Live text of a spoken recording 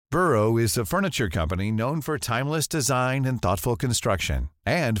Burrow is a furniture company known for timeless design and thoughtful construction,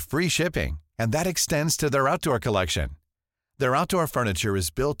 and free shipping, and that extends to their outdoor collection. Their outdoor furniture is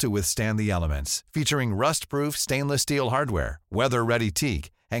built to withstand the elements, featuring rust-proof stainless steel hardware, weather-ready teak,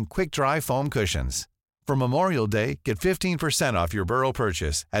 and quick-dry foam cushions. For Memorial Day, get 15% off your Burrow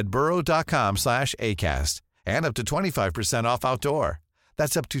purchase at burrow.com/ACAST, and up to 25% off outdoor.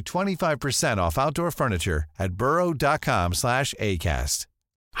 That's up to 25% off outdoor furniture at burrow.com/ACAST.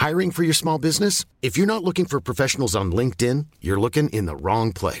 Hiring for your small business? If you're not looking for professionals on LinkedIn, you're looking in the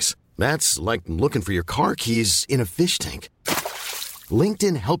wrong place. That's like looking for your car keys in a fish tank.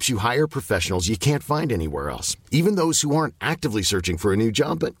 LinkedIn helps you hire professionals you can't find anywhere else, even those who aren't actively searching for a new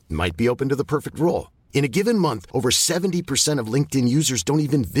job but might be open to the perfect role. In a given month, over 70% of LinkedIn users don't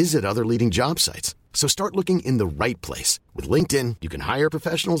even visit other leading job sites. So start looking in the right place. With LinkedIn, you can hire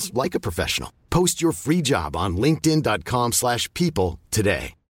professionals like a professional. Post your free job on linkedin.com/people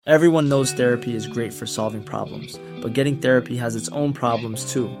today. Everyone knows therapy is great for solving problems, but getting therapy has its own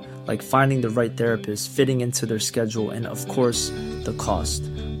problems too, like finding the right therapist, fitting into their schedule, and of course, the cost.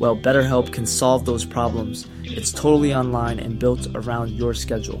 Well, BetterHelp can solve those problems. It's totally online and built around your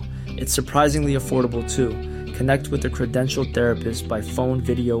schedule. It's surprisingly affordable too. Connect with a credentialed therapist by phone,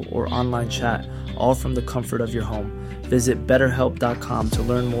 video, or online chat, all from the comfort of your home. Visit BetterHelp.com to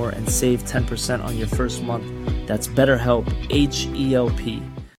learn more and save 10% on your first month. That's BetterHelp, H-E-L-P.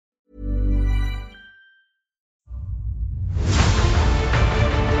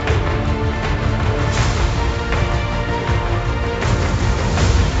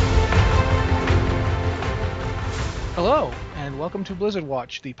 Hello, and welcome to Blizzard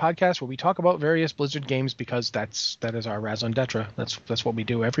Watch, the podcast where we talk about various Blizzard games because that is our raison d'etre. That's what we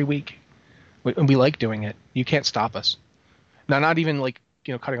do every week, and we like doing it. You can't stop us. Now, not even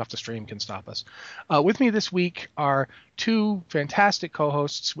cutting off the stream can stop us. With me this week are two fantastic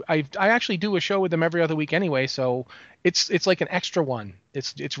co-hosts. I actually do a show with them every other week anyway, so it's like an extra one.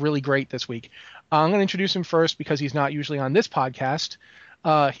 It's really great this week. I'm going to introduce him first because he's not usually on this podcast.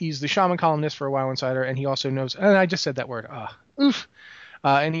 He's the Shaman columnist for WoW Insider, and he also knows, and I just said that word,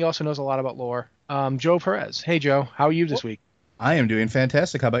 and he also knows a lot about lore. Joe Perez. Hey, Joe, how are you this week? I am doing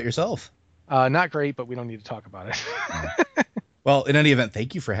fantastic. How about yourself? Not great, but we don't need to talk about it. Well, in any event,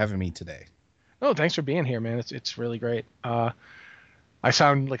 thank you for having me today. Oh, thanks for being here, man. It's really great. I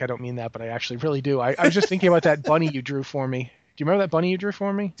sound like I don't mean that, but I actually really do. I was just thinking about that bunny you drew for me. Do you remember that bunny you drew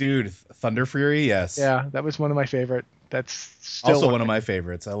for me? Dude, Thunder Fury, yes. Yeah, that was one of my favorite. That's still also one of my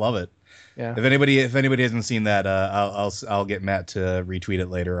favorites. I love it. Yeah. If anybody hasn't seen that, I'll get Matt to retweet it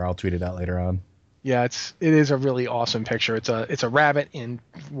later, or I'll tweet it out later on. Yeah, it is a really awesome picture. It's a rabbit in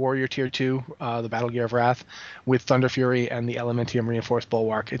Warrior Tier 2, the Battle Gear of Wrath, with Thunder Fury and the Elementium Reinforced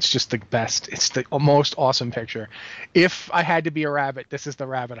Bulwark. It's just the best. It's the most awesome picture. If I had to be a rabbit, this is the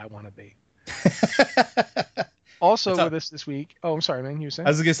rabbit I want to be. Also with us this week. Oh, I'm sorry, man. You were saying? I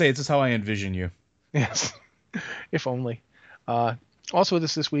was going to say, it's just how I envision you. Yes. If only. Also with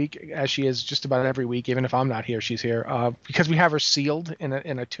us this week, as she is just about every week, even if I'm not here, she's here, because we have her sealed in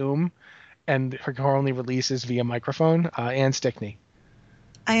a tomb, and her only release is via microphone. Anne Stickney.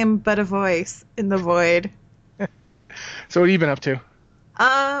 I am but a voice in the void. So what have you been up to?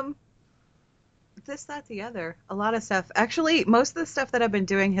 This, that, the other. A lot of stuff. Actually, most of the stuff that I've been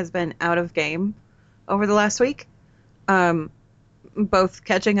doing has been out of game over the last week. Both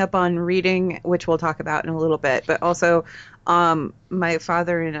catching up on reading, which we'll talk about in a little bit, but also my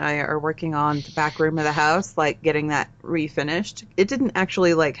father and I are working on the back room of the house, like getting that refinished. It didn't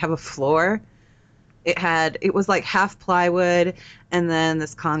actually have a floor. It was like half plywood and then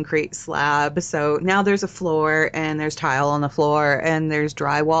this concrete slab. So now there's a floor and there's tile on the floor and there's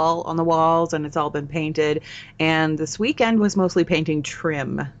drywall on the walls and it's all been painted. And this weekend was mostly painting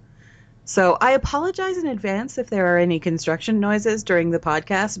trim. So I apologize in advance if there are any construction noises during the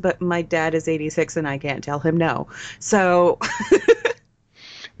podcast, but my dad is 86 and I can't tell him no. So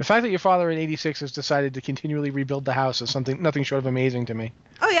the fact that your father in 86 has decided to continually rebuild the house is nothing short of amazing to me.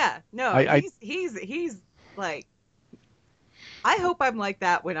 Oh yeah, no, he's like, I hope I'm like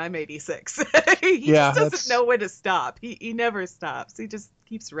that when I'm 86. He just doesn't know when to stop. He never stops. He just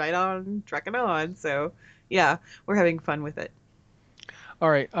keeps right on trucking on. So yeah, we're having fun with it. All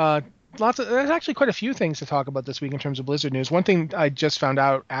right. There's actually quite a few things to talk about this week in terms of Blizzard news. One thing I just found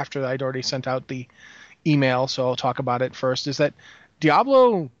out after I'd already sent out the email, so I'll talk about it first, is that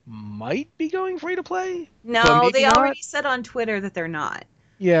Diablo might be going free to play. No, they already said on Twitter that they're not.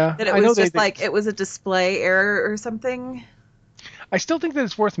 Yeah. That it was just it was a display error or something. I still think that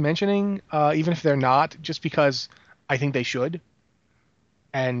it's worth mentioning, even if they're not, just because I think they should.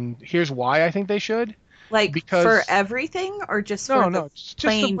 And here's why I think they should. Like because for everything, or just no, for no, the just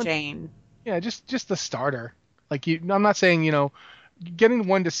plain the Jane? yeah, just the starter. Like I'm not saying getting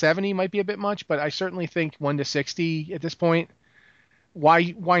 1 to 70 might be a bit much, but I certainly think 1 to 60 at this point.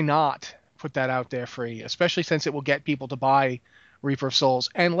 Why not put that out there free, especially since it will get people to buy Reaper of Souls.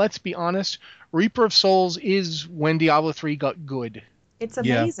 And let's be honest, Reaper of Souls is when Diablo 3 got good. It's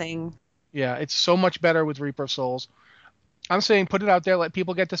Yeah. amazing. Yeah, it's so much better with Reaper of Souls. I'm saying put it out there, let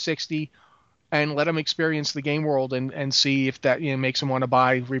people get to 60, and let them experience the game world and see if that makes them want to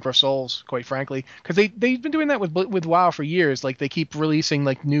buy Reaper of Souls. Quite frankly, because they've been doing that with WoW for years. Like they keep releasing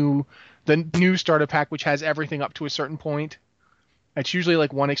like the new starter pack, which has everything up to a certain point. It's usually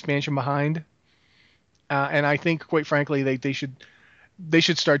like one expansion behind, and I think quite frankly they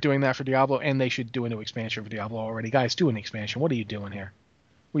should start doing that for Diablo, and they should do a new expansion for Diablo already. Guys, do an expansion. What are you doing here?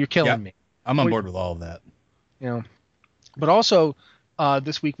 Well, you're killing me. I'm on board with all of that. But also,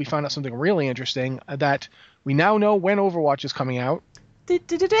 this week we found out something really interesting, that we now know when Overwatch is coming out. May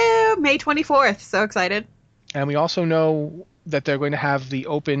 24th. So excited. And we also know that they're going to have the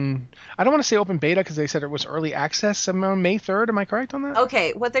open, I don't want to say open beta because they said it was early access around May 3rd. Am I correct on that?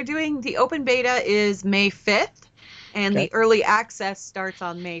 Okay, what they're doing, the open beta is May 5th, and Okay. the early access starts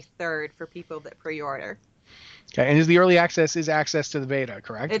on May 3rd for people that pre-order. Okay, and is the early access access to the beta,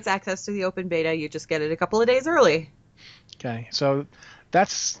 correct? It's access to the open beta. You just get it a couple of days early. Okay, so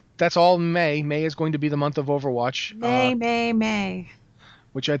that's all May. May is going to be the month of Overwatch. May.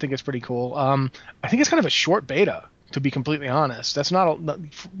 Which I think is pretty cool. I think it's kind of a short beta, to be completely honest. That's not, but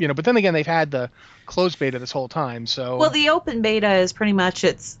then again, they've had the closed beta this whole time, so. Well, the open beta is pretty much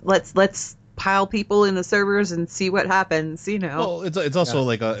let's pile people in the servers and see what happens. Well, it's also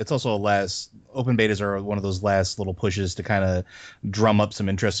it's also a last open betas are one of those last little pushes to kind of drum up some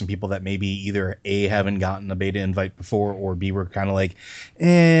interest in people that maybe either A, haven't gotten a beta invite before, or B, were kind of like,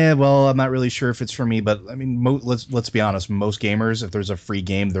 well, I'm not really sure if it's for me. But I mean, let's be honest, most gamers, if there's a free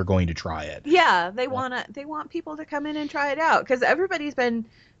game, they're going to try it. Yeah, they want people to come in and try it out, because everybody's been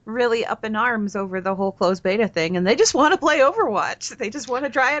really up in arms over the whole closed beta thing, and they just want to play Overwatch. They just want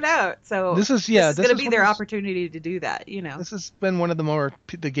to try it out. So this is going to be their opportunity to do that. This has been one of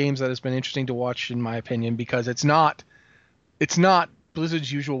the games that has been interesting to watch, in my opinion, because it's not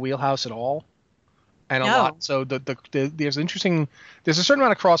Blizzard's usual wheelhouse at all, and a lot. So there's a certain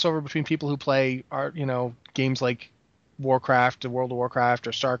amount of crossover between people who play games like Warcraft, or World of Warcraft,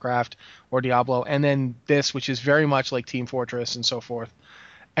 or Starcraft, or Diablo, and then this, which is very much like Team Fortress and so forth.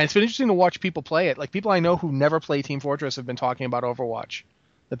 And it's been interesting to watch people play it. Like people I know who never play Team Fortress have been talking about Overwatch,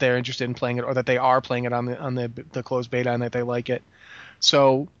 that they're interested in playing it, or that they are playing it on the closed beta, and that they like it.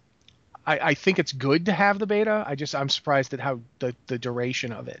 So I think it's good to have the beta. I'm surprised at how the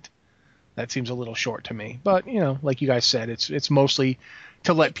duration of it. That seems a little short to me. But like you guys said, it's mostly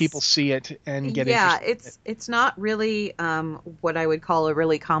to let people see it and get interested. Yeah, it's not really what I would call a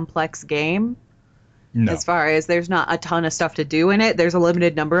really complex game. No. As far as there's not a ton of stuff to do in it. There's a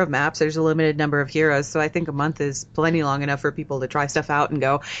limited number of maps. There's a limited number of heroes. So I think a month is plenty long enough for people to try stuff out and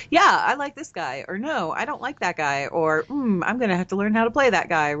go, yeah, I like this guy. Or no, I don't like that guy. Or I'm going to have to learn how to play that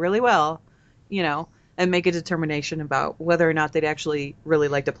guy really well, and make a determination about whether or not they'd actually really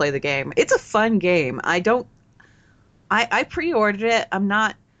like to play the game. It's a fun game. I pre-ordered it.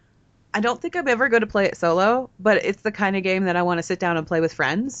 I don't think I'm ever going to play it solo, but it's the kind of game that I want to sit down and play with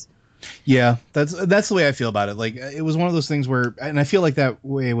friends. Yeah, that's the way I feel about it. Like, it was one of those things where, and I feel like that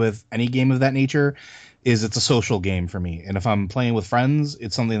way with any game of that nature, is it's a social game for me. And if I'm playing with friends,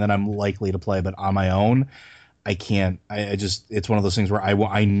 it's something that I'm likely to play, but on my own, I can't. It's one of those things where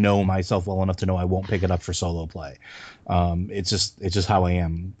I know myself well enough to know I won't pick it up for solo play. It's just how I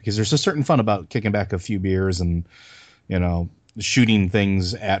am, because there's a certain fun about kicking back a few beers and, shooting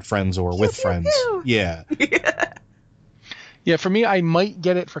things at friends or with friends. Yeah. Yeah, for me, I might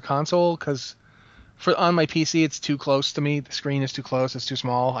get it for console, because on my PC it's too close to me. The screen is too close. It's too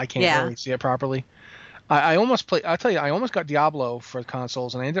small. I can't really see it properly. I almost got Diablo for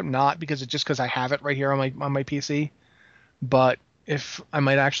consoles, and I ended up not, because I have it right here on my PC. But if I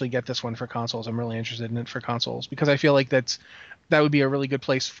might actually get this one for consoles, I'm really interested in it for consoles, because I feel like that would be a really good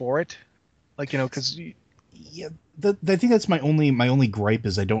place for it. Like, because yeah, I think that's my only gripe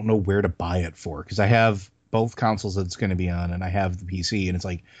is I don't know where to buy it for, because I have both consoles that it's going to be on, and I have the PC, and it's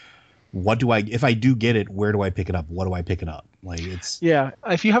like, if I do get it, where do I pick it up? What do I pick it up? Like, yeah.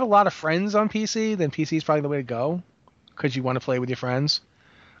 If you have a lot of friends on PC, then PC is probably the way to go, because you want to play with your friends.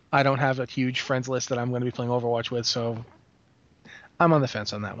 I don't have a huge friends list that I'm going to be playing Overwatch with, so I'm on the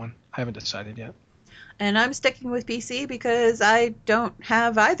fence on that one. I haven't decided yet. And I'm sticking with PC because I don't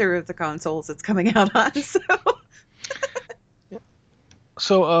have either of the consoles it's coming out on.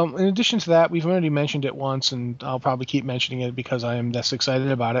 So, in addition to that, we've already mentioned it once, and I'll probably keep mentioning it because I am this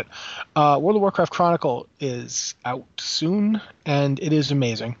excited about it. World of Warcraft Chronicle is out soon, and it is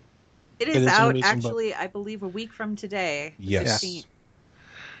amazing. It It is is an out, amazing book. actually, I believe, a week from today. the Yes. 15th.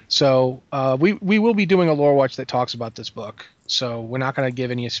 So, we will be doing a lore watch that talks about this book. So we're not going to give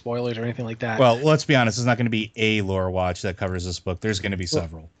any spoilers or anything like that. Well, let's be honest. It's not going to be a lore watch that covers this book. There's going to be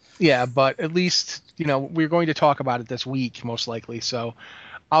several. Yeah, but at least, we're going to talk about it this week, most likely. So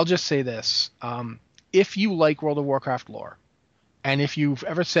I'll just say this. If you like World of Warcraft lore, and if you've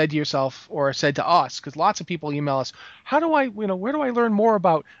ever said to yourself or said to us, because lots of people email us, how do I, where do I learn more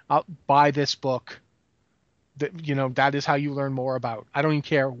about, I'll buy this book. That is how you learn more about. I don't even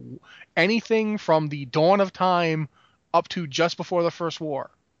care. Anything from the dawn of time up to just before the First War.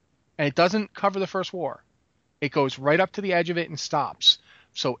 And it doesn't cover the First War. It goes right up to the edge of it and stops.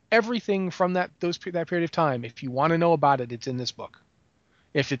 So everything from that period of time, if you want to know about it, it's in this book.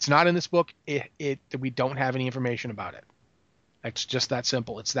 If it's not in this book, we don't have any information about it. It's just that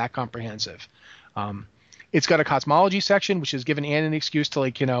simple. It's that comprehensive. It's got a cosmology section, which has given Anne an excuse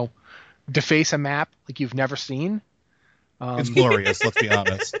to deface a map like you've never seen. It's glorious. Let's be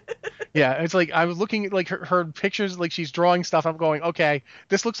honest. Yeah, it's like I was looking at her pictures, like she's drawing stuff. I'm going, okay,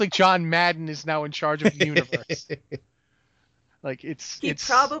 this looks like John Madden is now in charge of the universe. Like He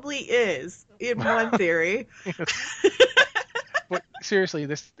probably is, in one theory. But seriously,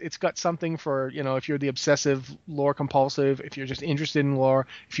 it's got something for, if you're the obsessive lore compulsive, if you're just interested in lore,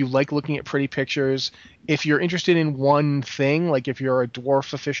 if you like looking at pretty pictures, if you're interested in one thing, like if you're a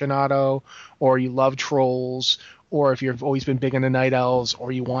dwarf aficionado, or you love trolls, or if you've always been big into night elves,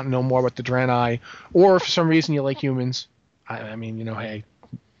 or you want to know more about the Draenei, or for some reason you like humans. I mean, hey,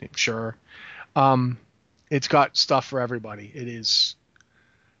 sure. It's got stuff for everybody. It is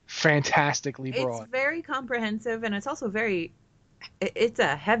fantastically broad. It's very comprehensive, and it's also it's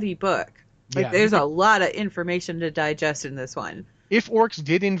a heavy book. Like, Yeah. there's a lot of information to digest in this one. If orcs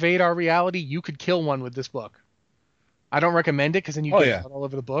did invade our reality, you could kill one with this book. I don't recommend it because then you get it all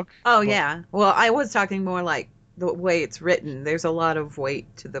over the book. Oh, But- yeah. Well, I was talking more like the way it's written. There's a lot of weight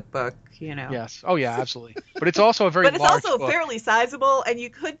to the book, Yes. Oh, yeah, absolutely. But it's also a very But it's large also book. fairly sizable, and you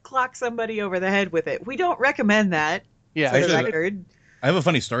could clock somebody over the head with it. We don't recommend that, Yeah. for the Actually, record. I have a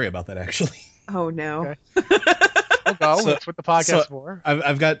funny story about that, actually. Oh, no. Okay. Oh, go. So- That's what the podcast so- for.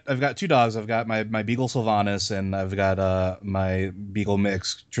 I've got two dogs. I've got my Beagle Sylvanas, and I've got my Beagle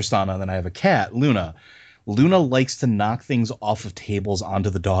mix Tristana, and then I have a cat, Luna. Luna likes to knock things off of tables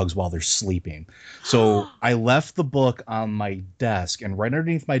onto the dogs while they're sleeping. So I left the book on my desk, and right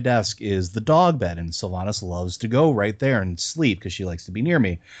underneath my desk is the dog bed, and Sylvanas loves to go right there and sleep because she likes to be near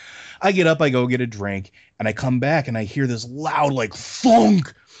me. I get up, I go get a drink, and I come back, and I hear this loud,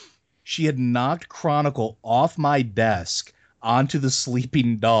 thunk. She had knocked Chronicle off my desk onto the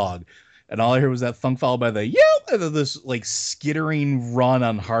sleeping dog. And all I heard was that thunk followed by the yelp, and then this skittering run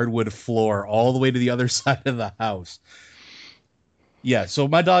on hardwood floor all the way to the other side of the house. Yeah, so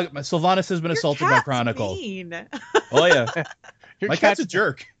my Sylvanas has been assaulted by Cat's Chronicle. mean. Oh yeah, Your my cat's a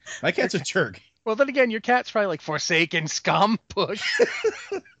jerk. My cat's a jerk. Well, then again, your cat's probably like forsaken scum. Push.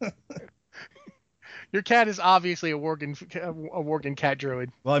 Your cat is obviously a Worgen cat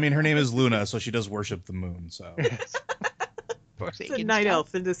druid. Well, I mean, her name is Luna, so she does worship the moon. So It's Forsaken a night scum.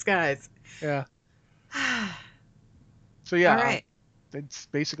 elf in disguise. Yeah. So yeah, All right. it's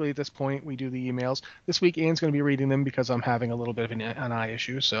basically at this point we do the emails. This week Anne's going to be reading them because I'm having a little bit of an eye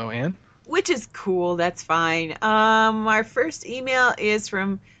issue. So Anne. Which is cool. That's fine. Our first email is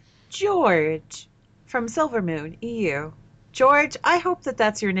from George from Silvermoon EU. George, I hope that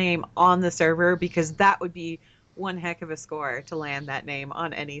that's your name on the server, because that would be one heck of a score to land that name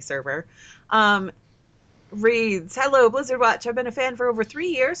on any server. Reads, hello, Blizzard Watch. I've been a fan for over 3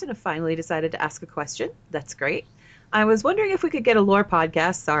 years and have finally decided to ask a question. That's great. I was wondering if we could get a lore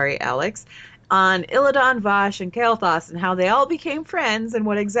podcast, sorry, Alex, on Illidan, Vosh, and Kael'thas, and how they all became friends, and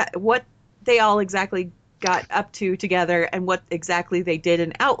what they all exactly got up to together, and what exactly they did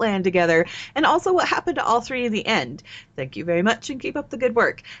in Outland together, and also what happened to all three in the end. Thank you very much, and keep up the good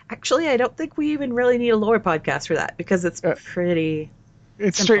work. Actually, I don't think we even really need a lore podcast for that, because it's pretty...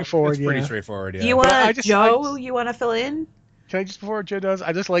 It's Simple. straightforward. it's pretty yeah. straightforward. Yeah. You want But I to, just- Joe, you want to fill in? Can I just, before Joe does,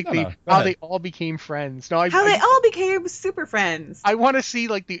 I just like No, go how ahead. they all became friends. No, I How they all became super friends. I want to see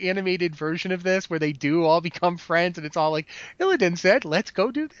like the animated version of this where they do all become friends and it's all like Illidan said, "Let's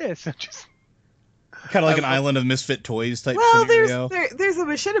go do this." Just Kind of like an Island of Misfit Toys type Well, scenario. there's a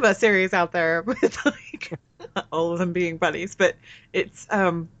Machinima series out there with like all of them being buddies, but it's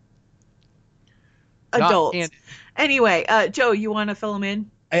not adults. canon. Anyway, Joe, you want to fill them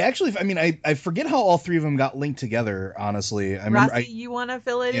in? I forget how all three of them got linked together. Honestly, I remember. Rossi, you want to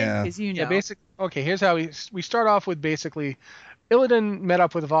fill it in because you know. Yeah, okay, here's how we start off with basically Illidan met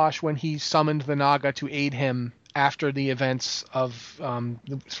up with Vosh when he summoned the Naga to aid him after the events of going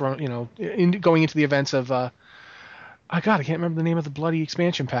into the events of I can't remember the name of the bloody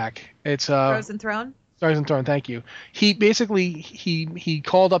expansion pack. It's Frozen Throne. Frozen Throne, thank you. He basically he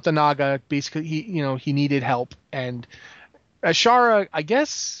called up the Naga. Basically, he needed help, and Ashara, I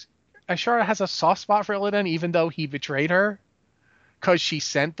guess Ashara has a soft spot for Illidan, even though he betrayed her because she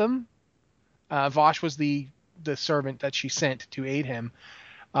sent them. Vosh was the servant that she sent to aid him.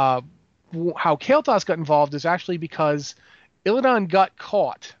 How Kael'thas got involved is actually because Illidan got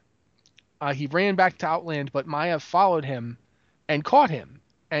caught. He ran back to Outland, but Maya followed him and caught him.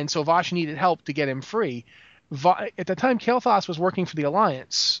 And so Vosh needed help to get him free. At the time, Kael'thas was working for the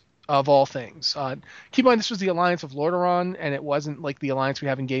Alliance, of all things. Keep in mind, this was the Alliance of Lordaeron, and it wasn't like the Alliance we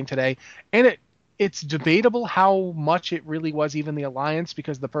have in game today. And it's debatable how much it really was even the Alliance,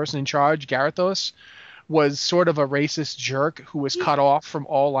 because the person in charge, Garithos, was sort of a racist jerk who was cut off from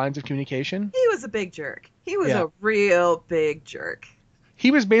all lines of communication. He was a big jerk. He was a real big jerk. He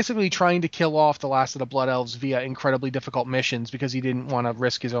was basically trying to kill off the last of the Blood Elves via incredibly difficult missions because he didn't want to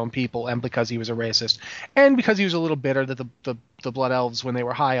risk his own people, and because he was a racist, and because he was a little bitter that the Blood Elves, when they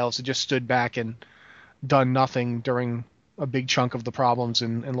were High Elves, had just stood back and done nothing during a big chunk of the problems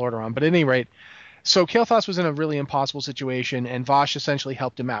in Lordaeron. But at any rate, so Kael'thas was in a really impossible situation, and Vosh essentially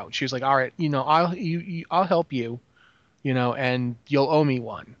helped him out. She was like, all right, I'll help you, and you'll owe me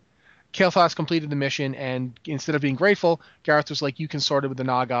one. Kael'thas completed the mission, and instead of being grateful, Gareth was like, you consorted with the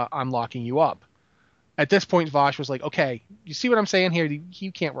Naga, I'm locking you up. At this point, Vosh was like, okay, you see what I'm saying here?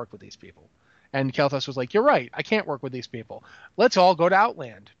 You can't work with these people. And Kael'thas was like, you're right, I can't work with these people. Let's all go to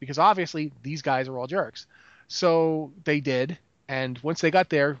Outland, because obviously these guys are all jerks. So they did, and once they got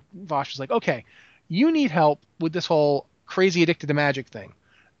there, Vosh was like, okay, you need help with this whole crazy addicted to magic thing.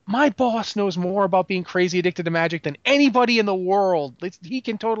 My boss knows more about being crazy addicted to magic than anybody in the world. He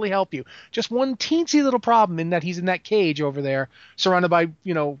can totally help you. Just one teensy little problem in that he's in that cage over there, surrounded by,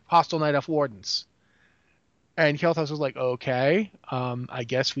 hostile Night Elf wardens. And Kael'thas was like, okay, I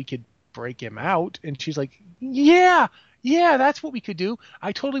guess we could break him out. And she's like, yeah, that's what we could do.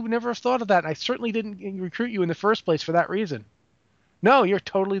 I totally would never have thought of that. I certainly didn't recruit you in the first place for that reason. No, you're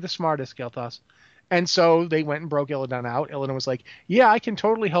totally the smartest, Kael'thas. And so they went and broke Illidan out. Illidan was like, yeah, I can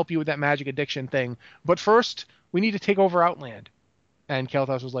totally help you with that magic addiction thing. But first, we need to take over Outland. And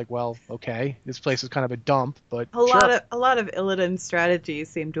Kael'thas was like, well, okay, this place is kind of a dump, but a lot of Illidan's strategies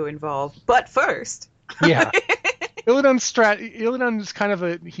seem to involve, but first. Yeah. Illidan's kind of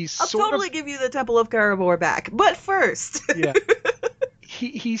I'll totally give you the Temple of Karabor back, but first. Yeah.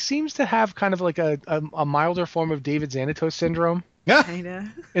 He seems to have kind of like a milder form of David Xanatos syndrome. Kinda.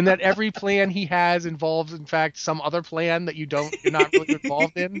 In that every plan he has involves, in fact, some other plan that you're not really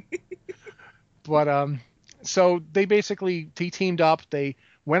involved in. But so they teamed up. They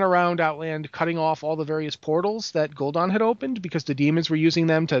went around Outland, cutting off all the various portals that Gul'dan had opened because the demons were using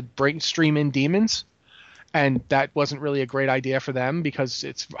them to stream in demons, and that wasn't really a great idea for them because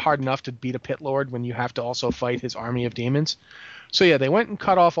it's hard enough to beat a pit lord when you have to also fight his army of demons. So yeah, they went and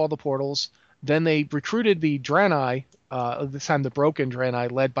cut off all the portals. Then they recruited the Draenei. This time the broken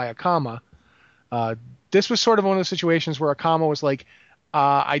Draenei led by Akama. This was sort of one of the situations where Akama was like,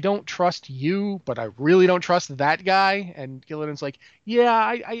 I don't trust you, but I really don't trust that guy. And Illidan's like,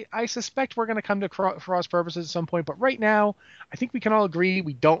 yeah, I suspect we're going to come to cross purposes at some point, but right now, I think we can all agree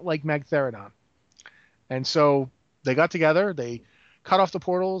we don't like Magtheridon. And so they got together, they cut off the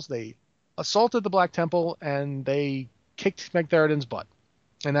portals, they assaulted the Black Temple, and they kicked Magtheridon's butt.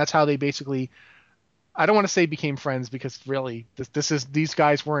 And that's how they basically... I don't want to say became friends because really these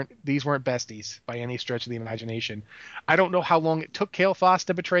weren't besties by any stretch of the imagination. I don't know how long it took Kael'thas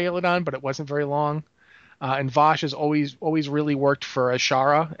to betray Illidan, but it wasn't very long. And Vosh has always really worked for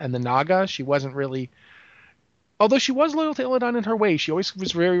Ashara and the Naga. She wasn't really, although she was loyal to Illidan in her way, she always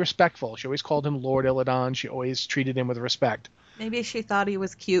was very respectful. She always called him Lord Illidan. She always treated him with respect. Maybe she thought he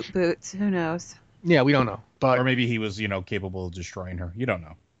was cute, Boots. Who knows? Yeah, we don't know. Or maybe he was, capable of destroying her. You don't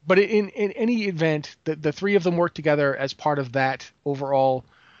know. But in any event, the three of them worked together as part of that overall.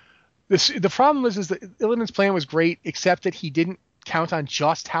 The problem is that Illidan's plan was great, except that he didn't count on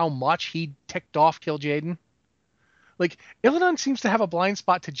just how much he ticked off Kil'jaeden. Like, Illidan seems to have a blind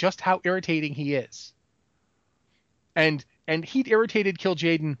spot to just how irritating he is. And he'd irritated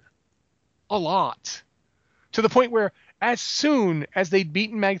Kil'jaeden a lot. To the point where, as soon as they'd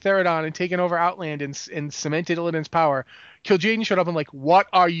beaten Magtheridon and taken over Outland and cemented Illidan's power, Kil'jaeden showed up and like, what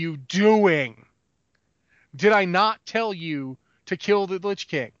are you doing? Did I not tell you to kill the Lich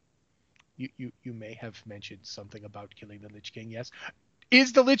King. You may have mentioned something about killing the Lich King, yes.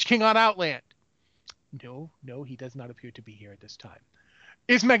 Is the Lich King on Outland? No, he does not appear to be here at this time.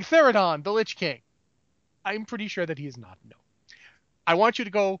 Is Magtheridon the Lich King? I'm pretty sure that he is not, no. I want you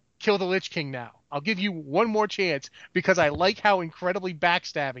to go kill the Lich King now. I'll give you one more chance because I like how incredibly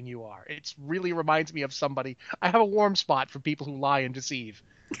backstabbing you are. It really reminds me of somebody. I have a warm spot for people who lie and deceive.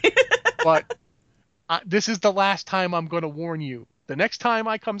 But this is the last time I'm going to warn you. The next time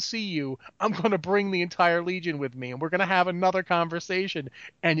I come see you, I'm going to bring the entire Legion with me, and we're going to have another conversation,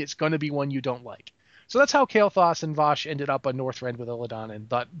 and it's going to be one you don't like. So that's how Kael'thas and Vosh ended up on Northrend with Illidan, and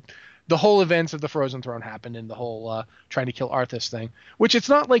the whole events of the Frozen Throne happened, and the whole trying to kill Arthas thing. Which it's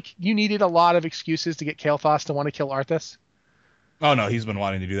not like you needed a lot of excuses to get Kael'thas to want to kill Arthas. Oh no, he's been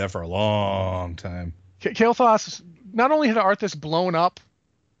wanting to do that for a long time. Kael'thas, not only had Arthas blown up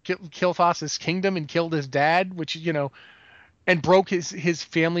Kael'thas' kingdom and killed his dad, which, and broke his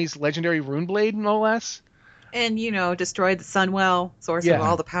family's legendary Runeblade, no less. And, destroyed the Sunwell, source of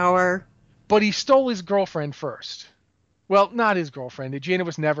all the power. But he stole his girlfriend first. Well, not his girlfriend. Jaina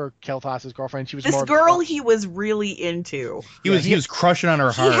was never Kael'thas' girlfriend. She was this more girl he was really into. He was crushing on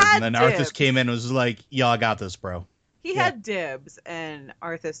her hard, and then dibs. Arthas came in and was like, "Yo, I got this, bro." He had dibs, and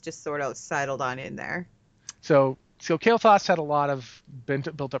Arthas just sort of sidled on in there. So Kael'thas had a lot of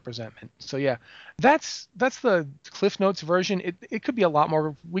built up resentment. So yeah, that's the Cliff Notes version. It could be a lot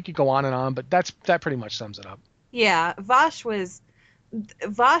more. We could go on and on, but that pretty much sums it up. Yeah, Vosh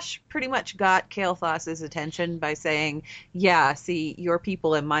pretty much got Kael'thas' attention by saying, yeah, see, your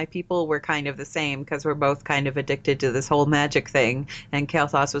people and my people were kind of the same because we're both kind of addicted to this whole magic thing. And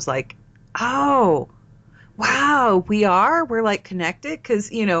Kael'thas was like, oh, wow, we're like connected? Because,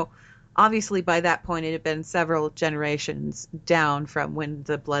 obviously by that point it had been several generations down from when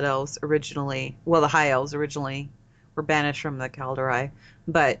the Blood Elves the High Elves originally were banished from the Kaldorei.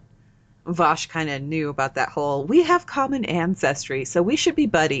 But Vosh kind of knew about that whole, we have common ancestry, so we should be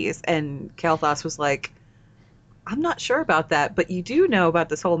buddies. And Kael'thas was like, I'm not sure about that, but you do know about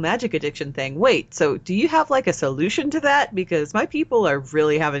this whole magic addiction thing. Wait, so do you have like a solution to that? Because my people are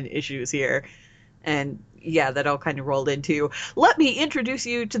really having issues here. And yeah, that all kind of rolled into, let me introduce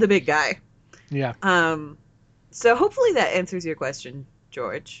you to the big guy. Yeah. So hopefully that answers your question,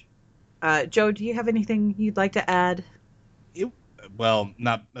 George. Joe, do you have anything you'd like to add? Well,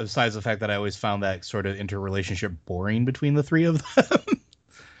 not besides the fact that I always found that sort of interrelationship boring between the three of them.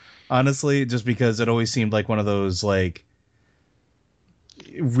 Honestly, just because it always seemed like one of those like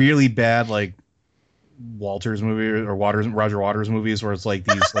really bad like Walters movie or Roger Waters movies where it's like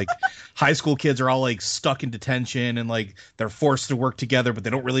these like high school kids are all like stuck in detention and like they're forced to work together, but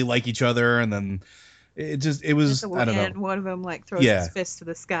they don't really like each other. And then it was, I don't know. One of them like throws his fist to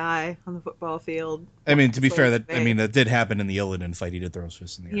the sky on the football field. I mean, to be fair, that did happen in the Illidan fight. He did throw his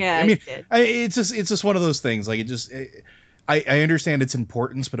fist in the air. Yeah, I mean, did. It's just one of those things. Like I understand its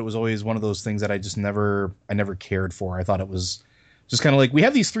importance, but it was always one of those things that I never cared for. I thought it was just kind of like, we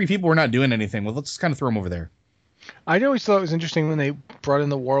have these three people, we're not doing anything. Well, let's just kind of throw them over there. I always thought it was interesting when they brought in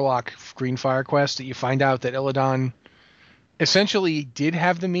the Warlock Greenfire quest that you find out that Illidan essentially did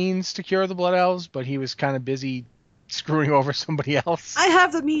have the means to cure the Blood Elves, but he was kind of busy screwing over somebody else. I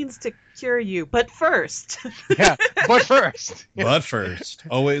have the means to cure you, but first. Yeah, but first. But first.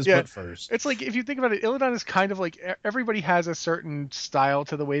 Always but first. It's like, if you think about it, Illidan is kind of like, everybody has a certain style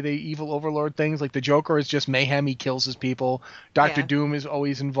to the way they evil overlord things. Like the Joker is just mayhem, he kills his people. Doctor Doom is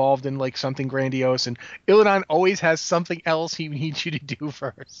always involved in like something grandiose, and Illidan always has something else he needs you to do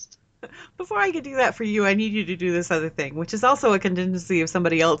first. Before I can do that for you, I need you to do this other thing, which is also a contingency of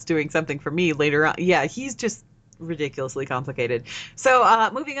somebody else doing something for me later on. Yeah, he's just ridiculously complicated. So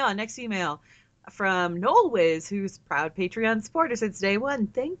moving on, next email from Noel Wiz, who's proud Patreon supporter since day one.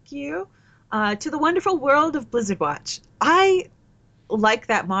 Thank you. To the wonderful world of Blizzard Watch. I like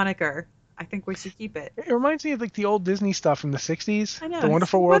that moniker. I think we should keep it. It reminds me of like the old Disney stuff from the 60s. I know. The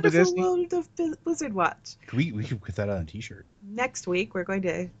Wonderful World of Disney. World of Blizzard Watch. We could put that on a t-shirt. Next week we're going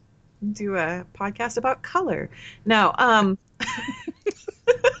to do a podcast about color. Now,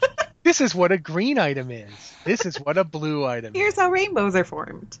 this is what a green item is. This is what a blue item Here's is. how rainbows are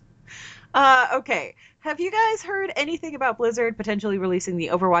formed. Okay. Have you guys heard anything about Blizzard potentially releasing the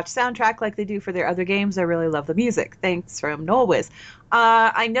Overwatch soundtrack like they do for their other games? I really love the music. Thanks, from Noel Wiz.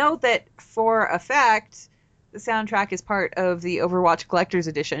 I know that for a fact, the soundtrack is part of the Overwatch Collector's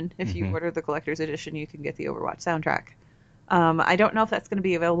Edition. If you order the Collector's Edition, you can get the Overwatch soundtrack. I don't know if that's going to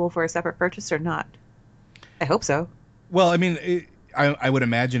be available for a separate purchase or not. I hope so. Well, I mean, I would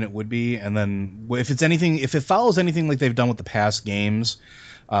imagine it would be, and then if it follows anything like they've done with the past games,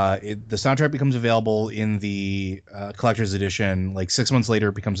 the soundtrack becomes available in the collector's edition. Like 6 months later,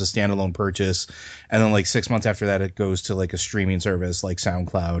 it becomes a standalone purchase, and then like 6 months after that, it goes to like a streaming service like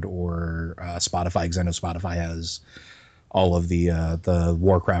SoundCloud or Spotify. Because I know Spotify has all of the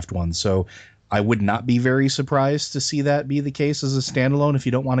Warcraft ones, so I would not be very surprised to see that be the case as a standalone if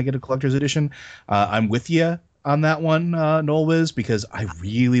you don't want to get a collector's edition. I'm with you on that one, Noel Wiz, because I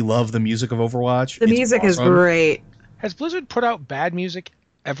really love the music of Overwatch. The music is great. Has Blizzard put out bad music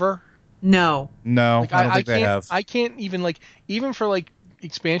ever? No. Like, I don't think they have. I can't even even for like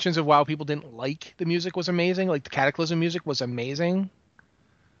expansions of WoW people didn't like, the music was amazing. Like the Cataclysm music was amazing.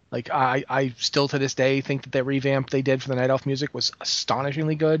 Like I still to this day think that revamp they did for the Night Elf music was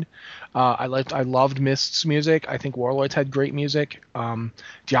astonishingly good. I loved Mist's music. I think Warlords had great music.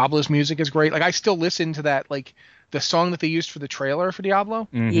 Diablo's music is great. Like I still listen to that, like the song that they used for the trailer for Diablo.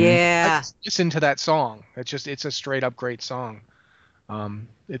 Mm-hmm. Yeah. I listen to that song. It's a straight up great song.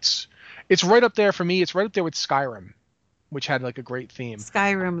 It's right up there for me. It's right up there with Skyrim, which had like a great theme. The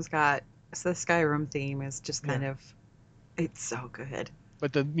Skyrim theme is just kind of, it's so good.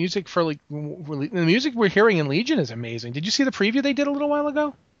 But the music for the music we're hearing in Legion is amazing. Did you see the preview they did a little while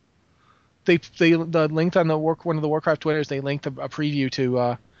ago? They linked on one of the Warcraft Twitters. They linked a preview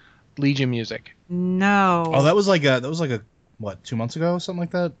to Legion music. No. Oh, that was like a what, 2 months ago, something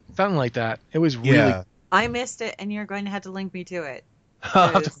like that. Something like that. It was really. Yeah. I missed it, and you're going to have to link me to it.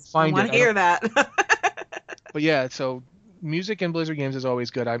 I'll have to find I want to hear that. But yeah, so music in Blizzard games is always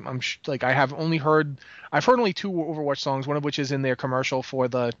good. I've heard only 2 Overwatch songs, one of which is in their commercial for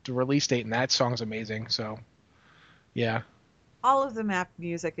the release date, and that song's amazing. So, yeah. All of the map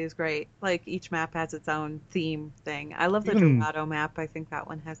music is great. Like each map has its own theme thing. I love the Dorado map. I think that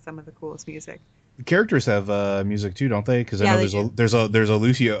one has some of the coolest music. The characters have music too, don't they? Because I know there's a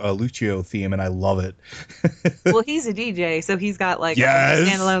Lucio theme, and I love it. Well, he's a DJ, so he's got like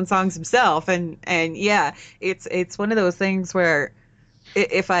standalone songs himself, and yeah, it's one of those things where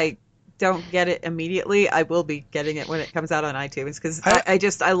if I don't get it immediately, I will be getting it when it comes out on iTunes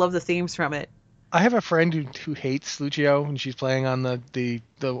because I love the themes from it. I have a friend who hates Lucio, and she's playing on the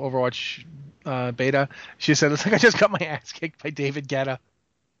Overwatch beta. She said it's like I just got my ass kicked by David Guetta.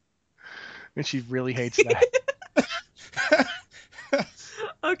 And she really hates that.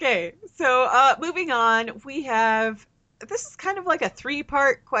 Okay, so moving on, this is kind of like a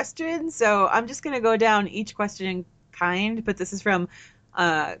 3-part question, so I'm just going to go down each question in kind, but this is from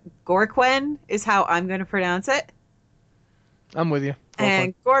Gorquen is how I'm going to pronounce it. I'm with you.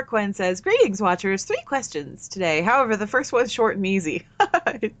 And Gorquen says, "Greetings, watchers. 3 questions today. However, the first one's short and easy."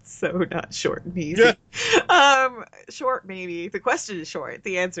 It's so not short and easy. Short, maybe. The question is short.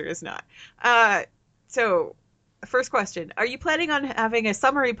 The answer is not. So, first question. Are you planning on having a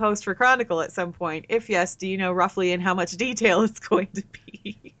summary post for Chronicle at some point? If yes, do you know roughly in how much detail it's going to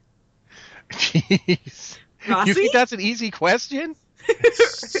be? Jeez. Rossi? You think that's an easy question?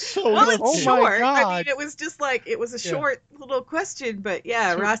 Well, it's short. My God. I mean, it was just like, it was a short little question, but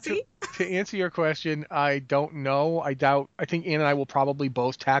yeah, Rossi? To answer your question, I don't know. I think Ann and I will probably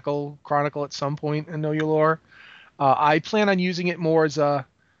both tackle Chronicle at some point in Know Your Lore. I plan on using it more as a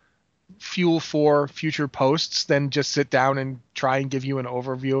fuel for future posts than just sit down and try and give you an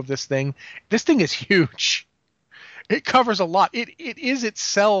overview of this thing. This thing is huge. It covers a lot. It is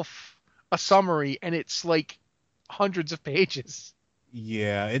itself a summary, and it's like hundreds of pages.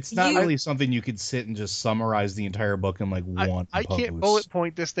 Yeah, it's not really something you could sit and just summarize the entire book in like one I post. can't bullet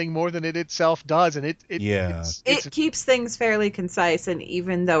point this thing more than it itself does, and it keeps things fairly concise, and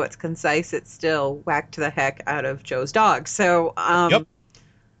even though it's concise, it's still whacked the heck out of Joe's dog. So,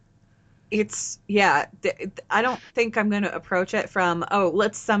 it's I don't think I'm going to approach it from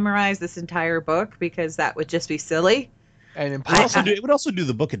let's summarize this entire book, because that would just be silly. And it would also do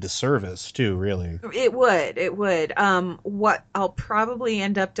the book a disservice too, really. It would. What I'll probably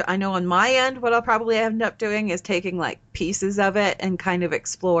end up I know on my end, what I'll probably end up doing is taking like pieces of it and kind of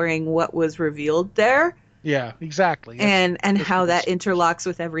exploring what was revealed there. Yeah, exactly. And how that interlocks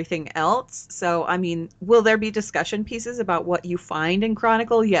with everything else. So, I mean, will there be discussion pieces about what you find in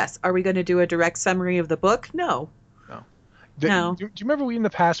Chronicle? Yes. Are we going to do a direct summary of the book? No. No. Do you remember in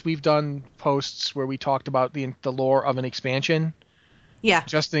the past we've done posts where we talked about the lore of an expansion? Yeah.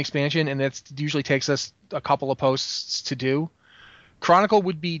 Just an expansion, and that usually takes us a couple of posts to do. Chronicle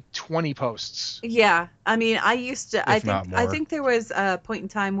would be 20 posts. Yeah. I mean, I used to. I think there was a point in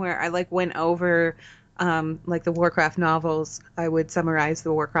time where I went over like the Warcraft novels. I would summarize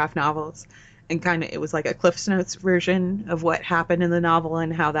the Warcraft novels, and kind of it was like a Cliff's Notes version of what happened in the novel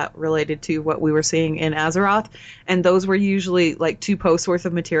and how that related to what we were seeing in Azeroth. And those were usually like 2 posts worth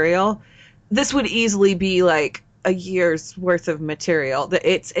of material. This would easily be like a year's worth of material.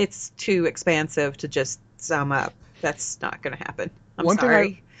 It's too expansive to just sum up. That's not going to happen. I'm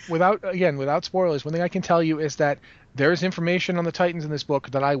sorry. Without spoilers, one thing I can tell you is that there's information on the Titans in this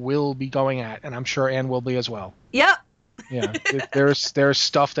book that I will be going at, and I'm sure Anne will be as well. Yep. Yeah, there's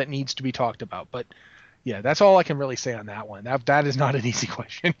stuff that needs to be talked about, but yeah, that's all I can really say on that one. That is not an easy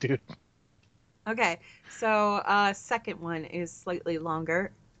question, dude. Okay, so second one is slightly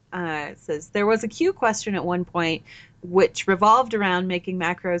longer. It says, there was a Q question at one point which revolved around making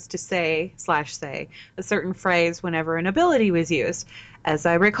macros to say a certain phrase whenever an ability was used. As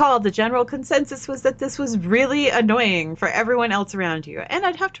I recall, the general consensus was that this was really annoying for everyone else around you, and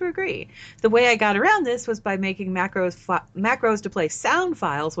I'd have to agree. The way I got around this was by making macros to play sound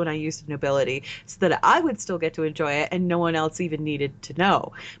files when I used an ability, so that I would still get to enjoy it and no one else even needed to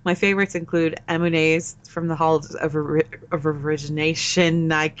know. My favorites include Emunes from the Halls of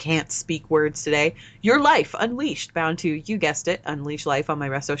Origination. I can't speak words today. Your Life Unleashed, bound to, you guessed it, unleash life on my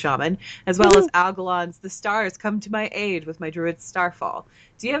Resto Shaman, as well as Algalon's The Stars Come to My Aid with my Druid's Starfall.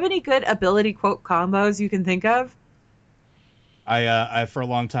 Do you have any good ability quote combos you can think of? I for a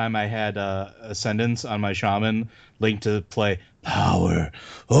long time I had Ascendance on my Shaman linked to play Power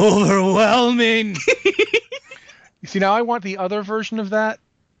Overwhelming. You see, now I want the other version of that.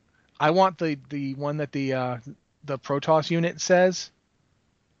 I want the one that the Protoss unit says.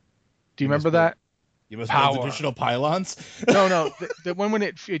 Do you remember that? You must build additional pylons. No, the one when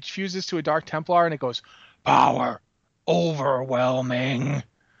it fuses to a Dark Templar and it goes Power Overwhelming,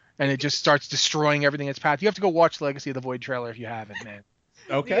 and it just starts destroying everything in its path. You have to go watch Legacy of the Void trailer if you haven't, man.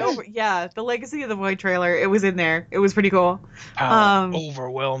 Okay. The Legacy of the Void trailer, it was in there. It was pretty cool. Power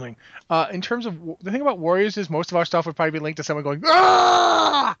overwhelming. In terms of the thing about Warriors is most of our stuff would probably be linked to someone going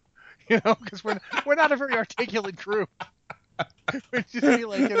ah, because we're not a very articulate crew. We'd just be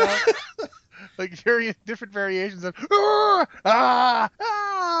like, like different variations of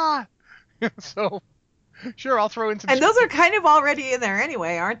so. Sure, I'll throw in some. And those are kind of already in there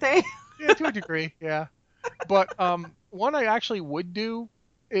anyway, aren't they? Yeah, to a degree, yeah. But one I actually would do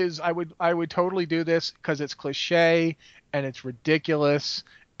is I would totally do this because it's cliche and it's ridiculous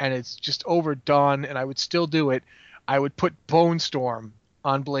and it's just overdone, and I would still do it. I would put Bone Storm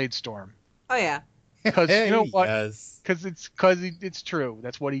on Bladestorm. Oh yeah. Because you know what? Yes. Because it's true.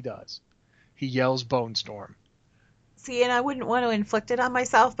 That's what he does. He yells Bone Storm. See, and I wouldn't want to inflict it on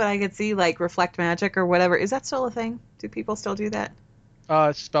myself, but I could see like Reflect Magic or whatever. Is that still a thing? Do people still do that?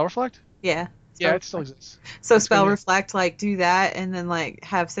 Spell Reflect? Yeah. Yeah, it still exists. So Spell Reflect, like do that, and then like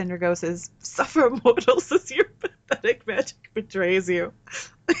have Syndragos' suffer mortals as your pathetic magic betrays you.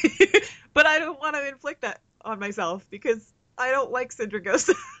 But I don't want to inflict that on myself because I don't like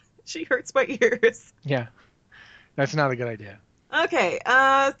Syndragos. She hurts my ears. Yeah, that's not a good idea. Okay,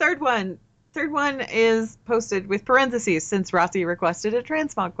 third one. Third one is posted with parentheses since Rossi requested a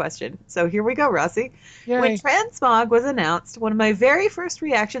transmog question. So here we go, Rossi. Yay. When transmog was announced, one of my very first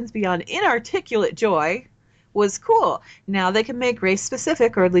reactions beyond inarticulate joy was cool. Now they can make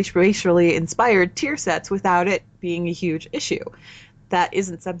race-specific or at least racially inspired tier sets without it being a huge issue. That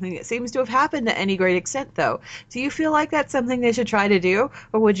isn't something that seems to have happened to any great extent, though. Do you feel like that's something they should try to do,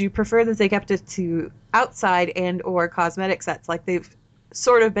 or would you prefer that they kept it to outside and or cosmetic sets like they've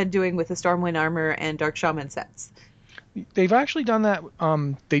sort of been doing with the Stormwind Armor and Dark Shaman sets? They've actually done that.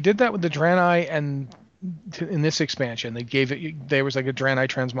 They did that with the Draenei, and in this expansion, they gave it. There was like a Draenei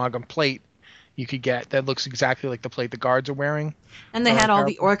Transmogam plate you could get that looks exactly like the plate the guards are wearing. And they had all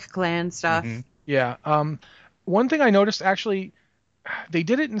the Orc clan stuff. Mm-hmm. Yeah. One thing I noticed actually, they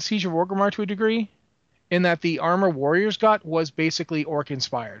did it in Siege of Orgrimmar to a degree, in that the armor warriors got was basically Orc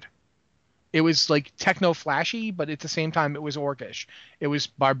inspired. It was like techno flashy, but at the same time it was orcish. It was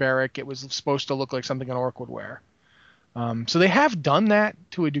barbaric. It was supposed to look like something an orc would wear. So they have done that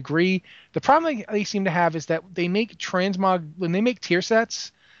to a degree. The problem they seem to have is that they make transmog, when they make tier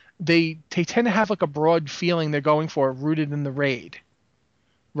sets, they tend to have like a broad feeling they're going for, rooted in the raid,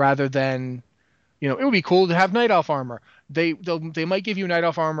 rather than, it would be cool to have Night Elf armor. They might give you Night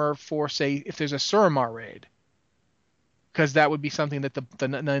Elf armor for, say, if there's a Suramar raid, because that would be something that the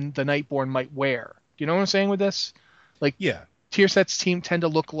Nightborn might wear. Do you know what I'm saying with this? Like, yeah, tier sets tend to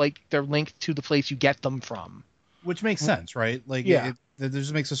look like they're linked to the place you get them from, which makes sense, right? Like, yeah, it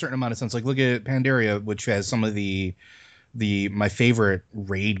just makes a certain amount of sense. Like, look at Pandaria, which has some of my favorite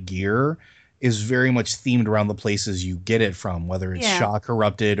raid gear is very much themed around the places you get it from, whether it's Shah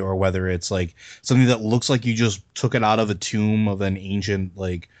Corrupted or whether it's like something that looks like you just took it out of a tomb of an ancient,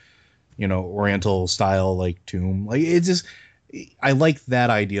 like, Oriental style like tomb. Like it's just, I like that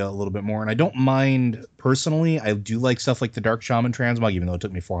idea a little bit more, and I don't mind personally. I do like stuff like the Dark Shaman Transmog, even though it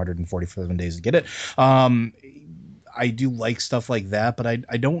took me 447 days to get it. I do like stuff like that, but I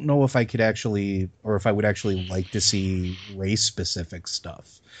don't know if I could actually, or if I would actually like to see race specific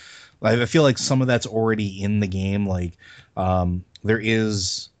stuff. I feel like some of that's already in the game. Like there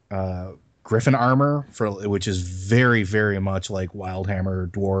is Griffin armor which is very, very much like Wildhammer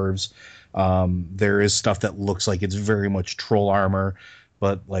dwarves. There is stuff that looks like it's very much troll armor,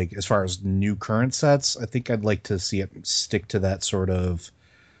 but like as far as new current sets, I think I'd like to see it stick to that sort of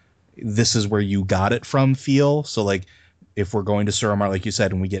this is where you got it from feel. So like if we're going to Suramar, like you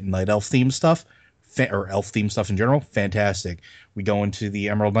said, and we get night elf themed stuff, or elf themed stuff in general, fantastic. We go into the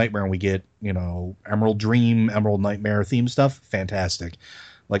Emerald Nightmare and we get, Emerald Dream, Emerald Nightmare themed stuff, fantastic.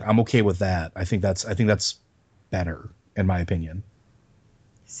 Like I'm okay with that. I think that's better in my opinion.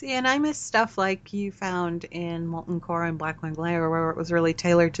 See, and I miss stuff like you found in Molten Core and Blackwing Lair where it was really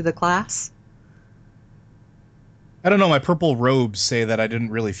tailored to the class. I don't know. My purple robes say that I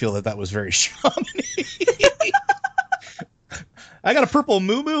didn't really feel that was very shamanic. I got a purple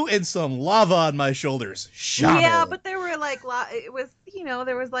muumuu and some lava on my shoulders. Shaman. Yeah, but there were like it was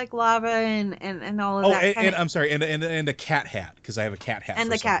there was like lava and all of that. And I'm sorry, and a cat hat because I have a cat hat.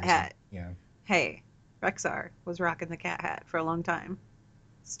 And the cat hat. Yeah. Hey, Rexar was rocking the cat hat for a long time.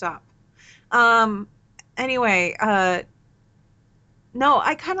 Stop. Anyway, no,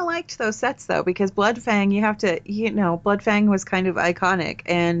 I kind of liked those sets though because Bloodfang, you have to, Bloodfang was kind of iconic,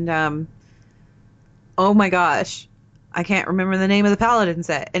 and oh my gosh, I can't remember the name of the Paladin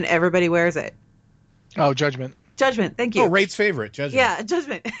set, and everybody wears it. Oh, Judgment. Judgment, thank you. Oh, Rate's favorite, Judgment. Yeah,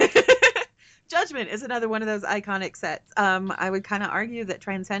 Judgment. Judgment is another one of those iconic sets. I would kind of argue that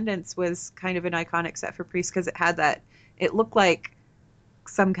Transcendence was kind of an iconic set for Priest because it had that. It looked like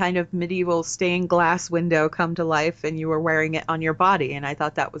some kind of medieval stained glass window come to life, and you were wearing it on your body, and I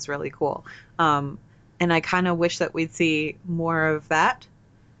thought that was really cool. And I kind of wish that we'd see more of that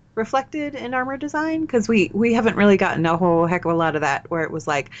reflected in armor design because we haven't really gotten a whole heck of a lot of that where it was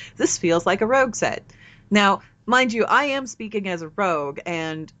like, this feels like a rogue set. Now, mind you, I am speaking as a rogue,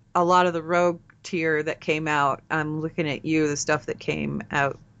 and a lot of the rogue tier that came out, I'm looking at you, the stuff that came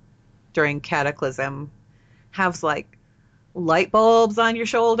out during Cataclysm has like light bulbs on your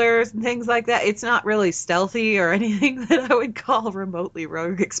shoulders and things like that. It's not really stealthy or anything that I would call remotely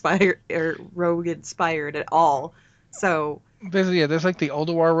rogue inspired at all. So there's like the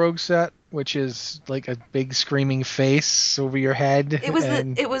Ulduar rogue set, which is like a big screaming face over your head. It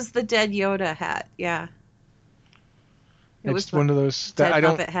was the dead Yoda hat, yeah. It was one of those that I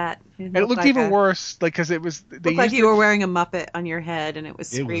don't. Muppet hat. It looked like even worse, like because it was. Looked like you were wearing a Muppet on your head, and it was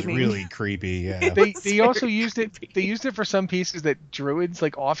screaming. It was really creepy. Yeah. They also used it. They used it for some pieces that druids,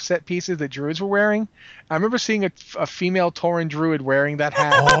 like offset pieces that druids were wearing. I remember seeing a female Tauren druid wearing that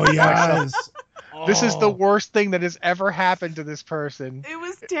hat. Oh yes. This is the worst thing that has ever happened to this person. It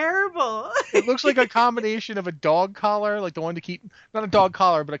was terrible. It looks like a combination of a dog collar, like the one to keep, not a dog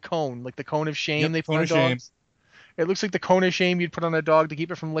collar, but a cone, like the cone of shame they put on dogs. It looks like the cone of shame you'd put on a dog to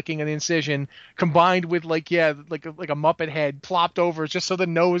keep it from licking an incision, combined with like a Muppet head plopped over just so the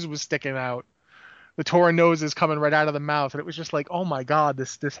nose was sticking out. The Tauren nose is coming right out of the mouth, and it was just like, oh my god,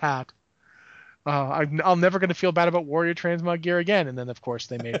 this hat. I'm never going to feel bad about Warrior Transmog gear again. And then of course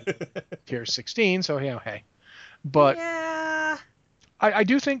they made it tier 16, so hey. But yeah, I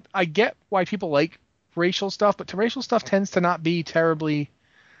do think I get why people like racial stuff, but racial stuff tends to not be terribly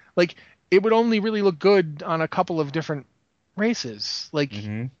like. It would only really look good on a couple of different races. Like,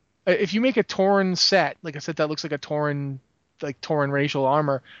 if you make a Tauren set, like a set that looks like a Tauren racial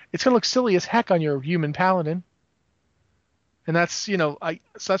armor, it's gonna look silly as heck on your human paladin. And that's so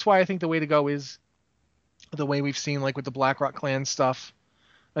that's why I think the way to go is the way we've seen like with the Blackrock clan stuff.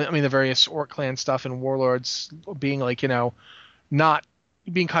 I mean the various Orc clan stuff and Warlords being like not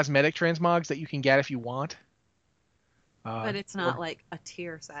being cosmetic transmogs that you can get if you want. But it's not like a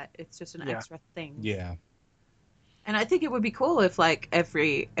tier set. It's just an extra thing. Yeah. And I think it would be cool if like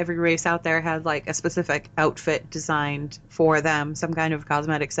every race out there had like a specific outfit designed for them, some kind of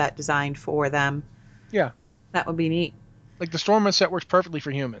cosmetic set designed for them. Yeah. That would be neat. Like the Stormwind set works perfectly for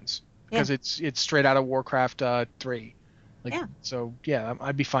humans because it's straight out of Warcraft 3. Like, yeah. So yeah,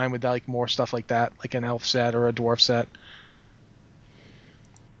 I'd be fine with like more stuff like that, like an elf set or a dwarf set.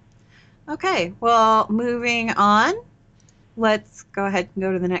 Okay. Well, moving on. Let's go ahead and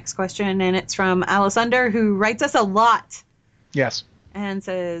go to the next question, and it's from Alisander, who writes us a lot. Yes. And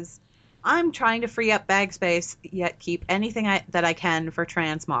says, I'm trying to free up bag space, yet keep anything that I can for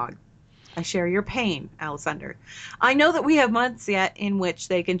transmog. I share your pain, Alessander. I know that we have months yet in which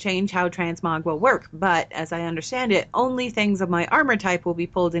they can change how transmog will work, but as I understand it, only things of my armor type will be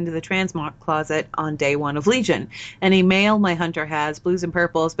pulled into the transmog closet on day 1 of Legion. Any mail my hunter has, blues and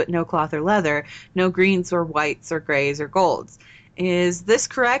purples, but no cloth or leather, no greens or whites or grays or golds. Is this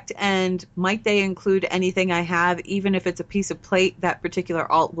correct? And might they include anything I have, even if it's a piece of plate that particular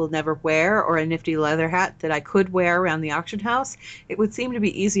alt will never wear, or a nifty leather hat that I could wear around the auction house? It would seem to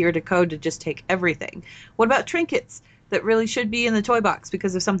be easier to code to just take everything. What about trinkets that really should be in the toy box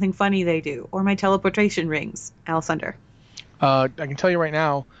because of something funny they do? Or my teleportation rings? Alessander. I can tell you right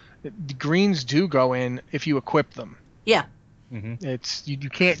now, the greens do go in if you equip them. Yeah. Mm-hmm. It's you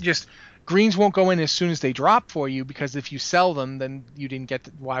can't just... Greens won't go in as soon as they drop for you, because if you sell them, then you didn't get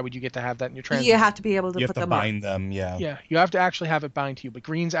why would you get to have that in your transmog? You have to be able to You put have to them bind them, yeah. Yeah, you have to actually have it bind to you, but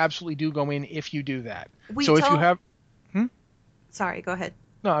greens absolutely do go in if you do that. We so if you don't- have... Sorry, go ahead.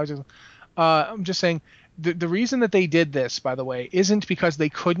 No, I'm just saying, the reason that they did this, by the way, isn't because they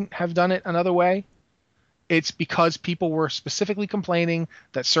couldn't have done it another way. It's because people were specifically complaining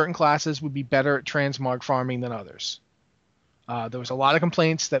that certain classes would be better at transmog farming than others. There was a lot of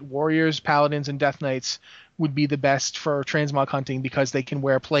complaints that warriors, paladins, and death knights would be the best for transmog hunting because they can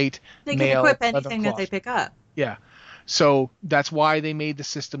wear plate, They can mail, equip leather, anything that cloth. they pick up. Yeah. So that's why they made the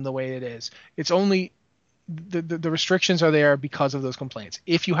system the way it is. It's only the restrictions are there because of those complaints.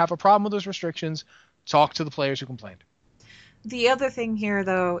 If you have a problem with those restrictions, talk to the players who complained. The other thing here,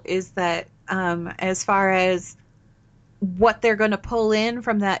 though, is that as far as what they're going to pull in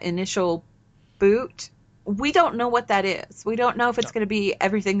from that initial boot, we don't know what that is. We don't know if it's going to be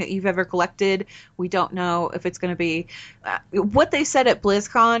everything that you've ever collected. We don't know if it's going to be... what they said at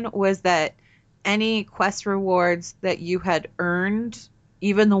BlizzCon was that any quest rewards that you had earned,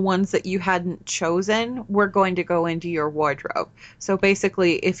 even the ones that you hadn't chosen, were going to go into your wardrobe. So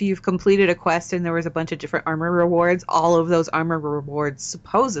basically, if you've completed a quest and there was a bunch of different armor rewards, all of those armor rewards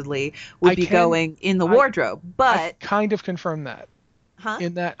supposedly would be going in the wardrobe. But I kind of confirm that. Huh?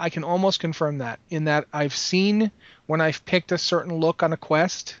 In that I can almost confirm that. In that I've seen when I've picked a certain look on a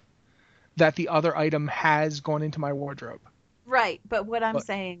quest that the other item has gone into my wardrobe. Right, but what I'm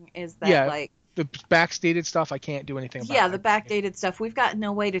saying is that, like... The backdated stuff I can't do anything about. Yeah, the backdated stuff. We've got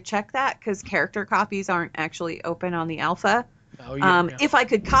no way to check that because character copies aren't actually open on the alpha. Oh, yeah. If I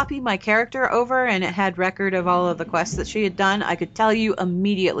could copy my character over and it had record of all of the quests that she had done, I could tell you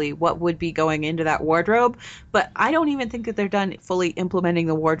immediately what would be going into that wardrobe. But I don't even think that they're done fully implementing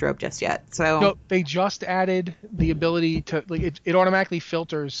the wardrobe just yet. So no, they just added the ability to it automatically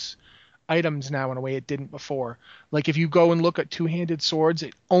filters items now in a way it didn't before. Like if you go and look at two-handed swords,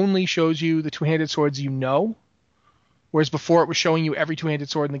 it only shows you the two-handed swords you know, whereas before it was showing you every two-handed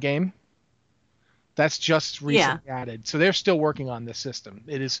sword in the game. That's just recently added. So they're still working on this system.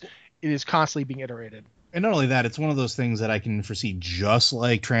 It is constantly being iterated. And not only that, it's one of those things that I can foresee, just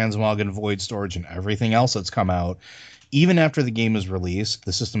like Transmog and Void Storage and everything else that's come out. Even after the game is released,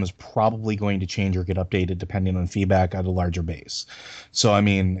 the system is probably going to change or get updated depending on feedback at a larger base. So, I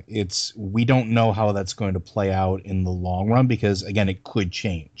mean, we don't know how that's going to play out in the long run because, again, it could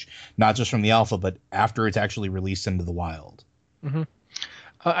change. Not just from the alpha, but after it's actually released into the wild. Mm-hmm.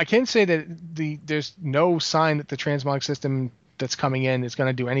 I can say that there's no sign that the transmog system that's coming in is going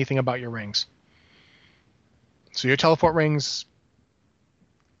to do anything about your rings. So your teleport rings,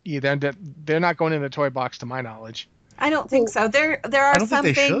 they're not going in the toy box to my knowledge. I don't think so. There are some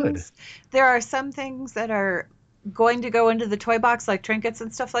think they things. should. There are some things that are going to go into the toy box, like trinkets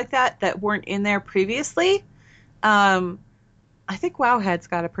and stuff like that weren't in there previously. I think Wowhead's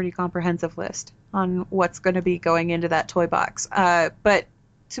got a pretty comprehensive list on what's going to be going into that toy box. But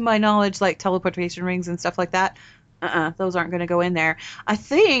to my knowledge, like teleportation rings and stuff like that, those aren't going to go in there. I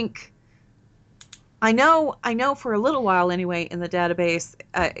know for a little while anyway in the database,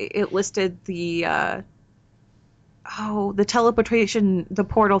 it listed the teleportation, the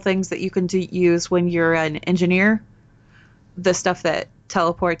portal things that you can use when you're an engineer, the stuff that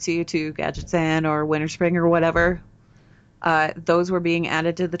teleports you to Gadgetzan or Winterspring or whatever. Those were being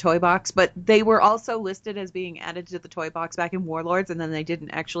added to the toy box, but they were also listed as being added to the toy box back in Warlords, and then they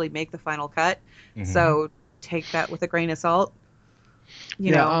didn't actually make the final cut. Mm-hmm. So take that with a grain of salt.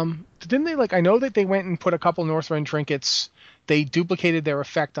 You know. Didn't they I know that they went and put a couple Northrend trinkets. They duplicated their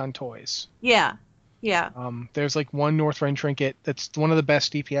effect on toys. Yeah. Yeah. There's one Northrend trinket that's one of the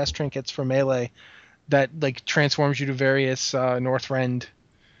best DPS trinkets for melee that transforms you to various Northrend.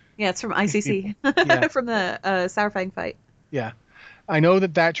 Yeah, it's from ICC, from the Sourfang fight. Yeah, I know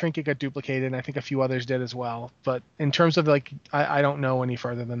that trinket got duplicated, and I think a few others did as well. But in terms of I don't know any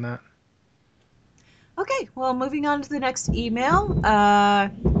further than that. Okay, well, moving on to the next email.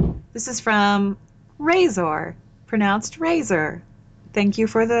 This is from Razor, pronounced Razor. Thank you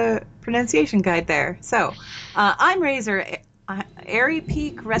for the pronunciation guide there. So, I'm Razor, Airy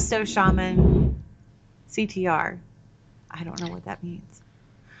Peak Resto Shaman CTR. I don't know what that means.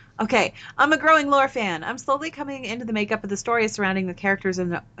 Okay, I'm a growing lore fan. I'm slowly coming into the makeup of the stories surrounding the characters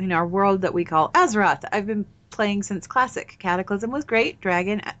in our world that we call Azeroth. I've been playing since Classic. Cataclysm was great,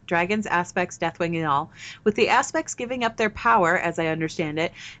 dragons, aspects, Deathwing and all. With the aspects giving up their power, as I understand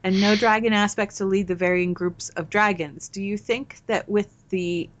it, and no dragon aspects to lead the varying groups of dragons, do you think that with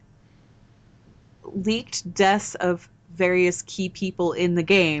the leaked deaths of various key people in the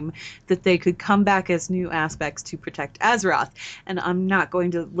game that they could come back as new aspects to protect Azeroth? And I'm not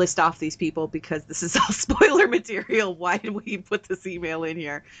going to list off these people because this is all spoiler material. Why did we put this email in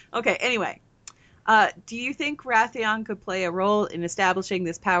here? Okay, anyway. Do you think Wrathion could play a role in establishing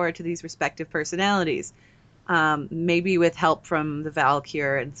this power to these respective personalities? Maybe with help from the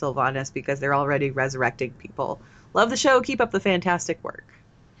Valkyr and Sylvanas because they're already resurrecting people. Love the show. Keep up the fantastic work.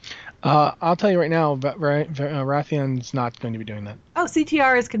 I'll tell you right now, Wrathion's not going to be doing that. Oh,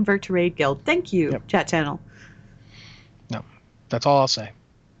 CTR is convert to Raid Guild. Thank you, Yep. chat channel. No, that's all I'll say.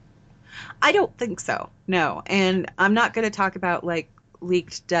 I don't think so. No, and I'm not going to talk about like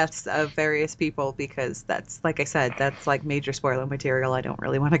leaked deaths of various people because that's, like I said, that's like major spoiler material. I don't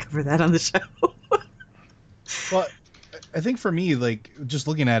really want to cover that on the show. Well, I think for me, like, just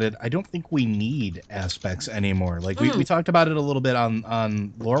looking at it, I don't think we need aspects anymore. Like, we talked about it a little bit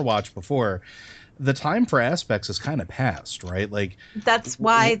on Lore Watch before. The time for aspects has kind of passed, right? Like, That's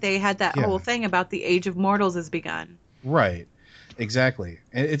why they had that whole thing about the Age of Mortals has begun. Right. Exactly.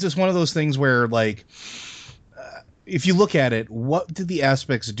 And it's just one of those things where, like, if you look at it, what did the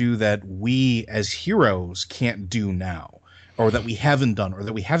aspects do that we as heroes can't do now, or that we haven't done, or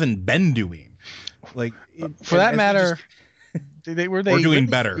that we haven't been doing? Like, for that matter, were they doing really,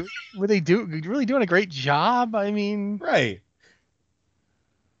 better? Were they really doing a great job? I mean, right.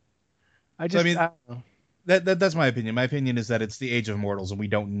 I don't know. That's my opinion. My opinion is that it's the Age of Mortals, and we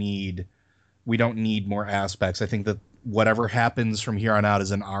don't need more aspects. I think that whatever happens from here on out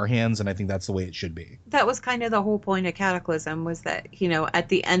is in our hands, and I think that's the way it should be. That was kind of the whole point of Cataclysm, was that, you know, at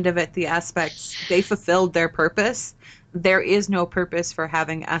the end of it, the aspects, they fulfilled their purpose. There is no purpose for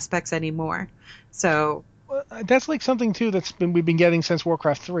having aspects anymore. So that's like something too we've been getting since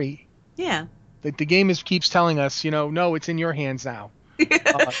Warcraft 3. Yeah. The game keeps telling us, no, it's in your hands now.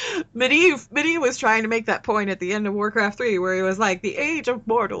 Medivh was trying to make that point at the end of Warcraft 3 where he was like, the Age of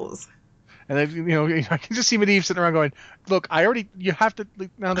Mortals. And I can just see Medivh sitting around going, look, you have to,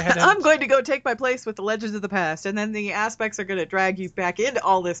 now they had to I'm going to go take my place with the Legends of the Past, and then the aspects are going to drag you back into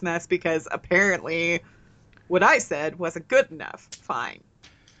all this mess because apparently what I said wasn't good enough. Fine.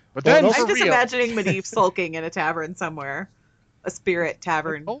 But then, I'm just imagining Medivh sulking in a tavern somewhere. A spirit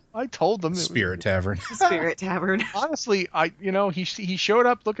tavern. I told them. Spirit tavern. Spirit tavern. Honestly, he showed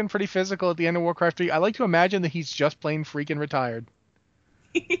up looking pretty physical at the end of Warcraft 3. I like to imagine that he's just plain freaking retired.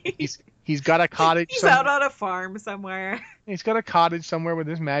 He's got a cottage. He's out on a farm somewhere. He's got a cottage somewhere with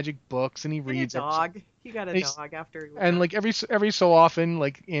his magic books, and he reads. And a dog. He got a dog after. And like every so often,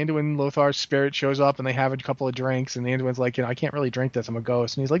 like Anduin Lothar's spirit shows up, and they have a couple of drinks, and Anduin's like, I can't really drink this. I'm a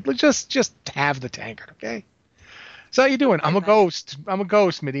ghost, and he's like, just have the tankard, okay? So how you doing? I'm a ghost. I'm a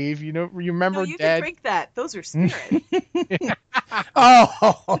ghost, Medivh. You remember you Dad? Can drink that. Those are spirits.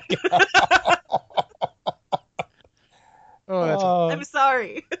 Oh. Oh, that's I'm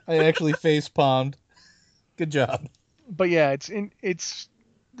sorry. I actually face palmed. Good job. But yeah, it's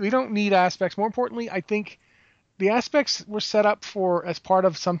we don't need aspects. More importantly, I think the aspects were set up as part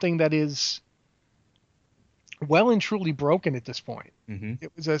of something that is well and truly broken at this point. Mm-hmm.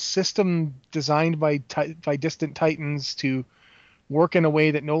 It was a system designed by distant titans to work in a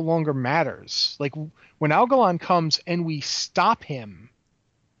way that no longer matters. Like when Algalon comes and we stop him,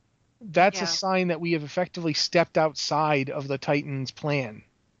 that's a sign that we have effectively stepped outside of the Titans' plan.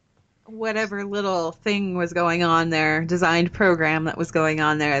 Whatever little thing was going on there, designed program that was going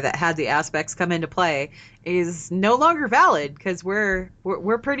on there that had the aspects come into play is no longer valid because we're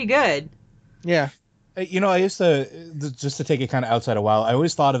pretty good. Yeah. I used to, just to take it kind of outside a while, I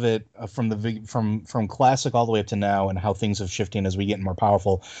always thought of it from classic all the way up to now and how things have shifted as we get more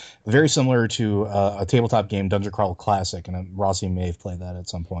powerful. Very similar to a tabletop game, Dungeon Crawl Classic, and Rossi may have played that at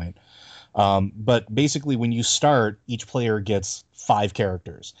some point. But basically, when you start, each player gets 5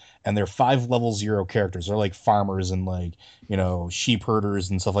 characters, and they're 5 level 0 characters. They're like farmers and sheep herders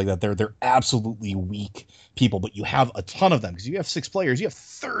and stuff like that. They're absolutely weak people, but you have a ton of them because you have 6 players. You have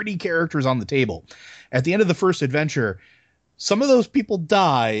 30 characters on the table. At the end of the first adventure, some of those people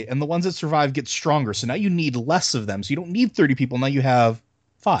die, and the ones that survive get stronger. So now you need less of them. So you don't need 30 people. Now you have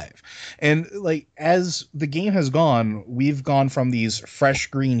 5. And like as the game has gone, we've gone from these fresh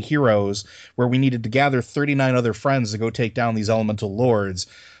green heroes where we needed to gather 39 other friends to go take down these elemental lords,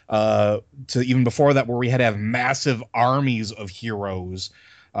 to even before that where we had to have massive armies of heroes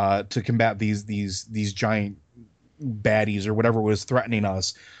to combat these giant baddies or whatever was threatening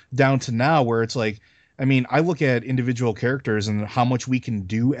us, down to now where it's like, I mean, I look at individual characters and how much we can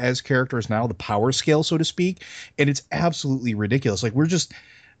do as characters now, the power scale, so to speak, and it's absolutely ridiculous. Like, we're just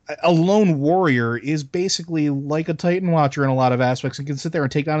a lone warrior is basically like a Titan Watcher in a lot of aspects and can sit there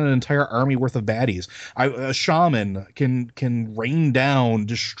and take down an entire army worth of baddies. A shaman can rain down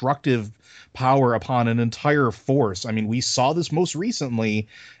destructive power upon an entire force. I mean, we saw this most recently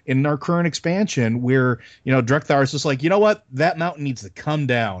in our current expansion where, Drekthar is just like, you know what? That mountain needs to come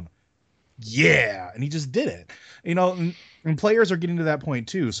down. Yeah, and he just did it. And players are getting to that point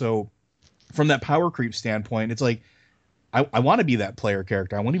too. So from that power creep standpoint, it's like I want to be that player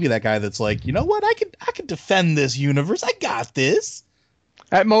character. I want to be that guy that's like, you know what, I could defend this universe. I got this.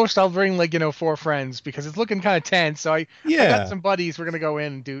 At most, I'll bring 4 friends because it's looking kind of tense. So I got some buddies. We're gonna go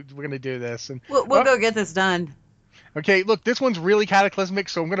in and we're gonna do this, and we'll go get this done. Okay, look, this one's really cataclysmic,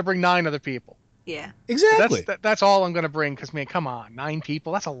 so I'm gonna bring 9 other people. Yeah, exactly. That's all I'm gonna bring because, man, come on, 9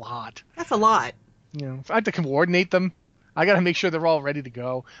 people. That's a lot. That's a lot. If I have to coordinate them, I got to make sure they're all ready to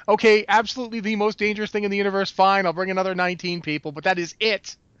go. Okay, absolutely the most dangerous thing in the universe. Fine, I'll bring another 19 people, but that is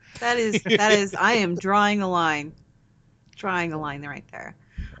it. That is. I am drawing the line. Drawing the line right there.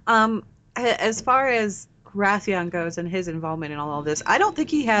 As far as Wrathion goes and his involvement in all of this, I don't think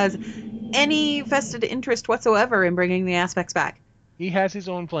he has any vested interest whatsoever in bringing the aspects back. He has his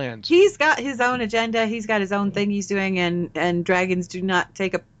own plans. He's got his own agenda. He's got his own thing he's doing, and dragons do not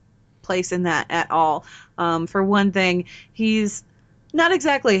take a place in that at all. For one thing, he's not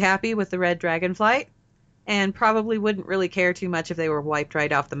exactly happy with the red dragonflight, and probably wouldn't really care too much if they were wiped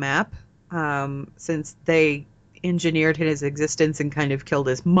right off the map, since they engineered his existence and kind of killed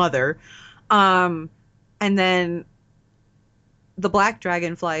his mother. And then the black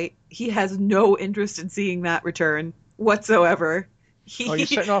dragonflight, he has no interest in seeing that return whatsoever. You're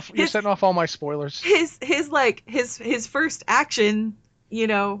setting off all my spoilers. His first action,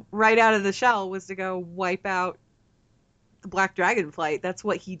 right out of the shell was to go wipe out the black dragonflight. That's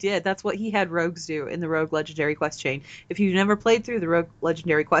what he did. That's what he had rogues do in the Rogue Legendary Quest chain. If you've never played through the Rogue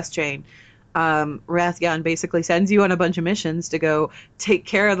Legendary Quest chain, Wrathion basically sends you on a bunch of missions to go take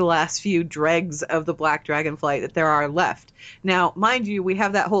care of the last few dregs of the black dragonflight that there are left. Now, mind you, we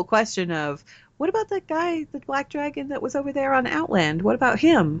have that whole question of, what about that guy, the black dragon that was over there on Outland? What about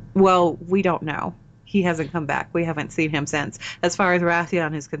him? Well, we don't know. He hasn't come back. We haven't seen him since. As far as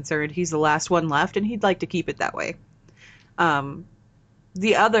Wrathion is concerned, he's the last one left, and he'd like to keep it that way.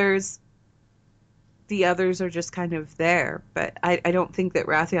 The others are just kind of there, but I don't think that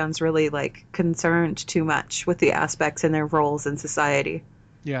Wrathion's really concerned too much with the aspects and their roles in society.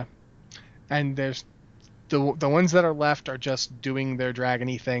 Yeah, and there's the ones that are left are just doing their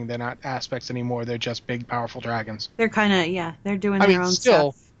dragony thing. They're not aspects anymore. They're just big, powerful dragons. They're kind of they're doing their own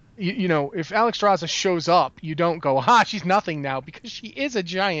still, stuff. If Alexstrasza shows up, you don't go, she's nothing now, because she is a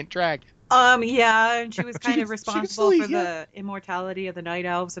giant dragon. And she was kind of responsible for the immortality of the night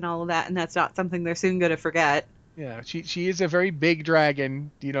elves and all of that, and that's not something they're soon going to forget. Yeah, she is a very big dragon.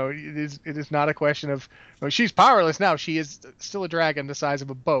 It is not a question of, she's powerless now. She is still a dragon the size of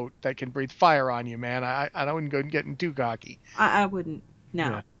a boat that can breathe fire on you, man. I wouldn't go getting too cocky. I wouldn't. No.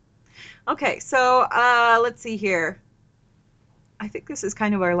 Yeah. Okay, so let's see here. I think this is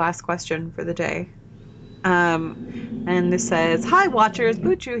kind of our last question for the day. And this says, "Hi Watchers,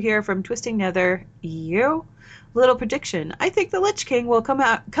 Buchu here from Twisting Nether. You? Little prediction. I think the Lich King will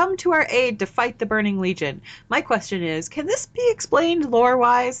come to our aid to fight the Burning Legion. My question is, can this be explained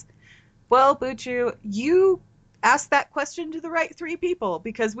lore-wise?" Well, Buchu, you asked that question to the right 3 people,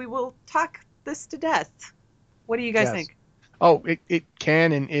 because we will talk this to death. What do you guys think? Oh, it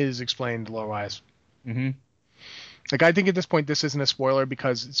can and is explained lore-wise. Mm-hmm. I think at this point this isn't a spoiler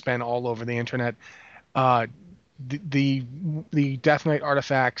because it's been all over the internet. The Death Knight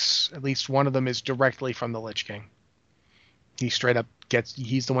artifacts, at least one of them, is directly from the Lich King. He straight up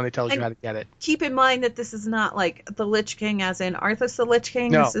he's the one that tells you how to get it. Keep in mind that this is not like the Lich King as in Arthas the Lich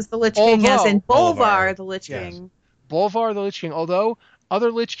King. No. This is the Lich King as in Bolvar the Lich Yes. King. Bolvar the Lich King, although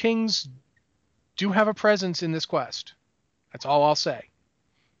other Lich Kings do have a presence in this quest. That's all I'll say.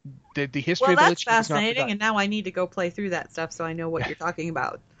 The history of the Lich King is not fascinating, forgotten. and now I need to go play through that stuff so I know what you're talking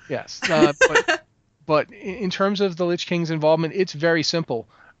about. Yes, but in terms of the Lich King's involvement, it's very simple.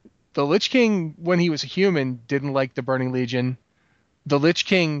 The Lich King, when he was a human, didn't like the Burning Legion. The Lich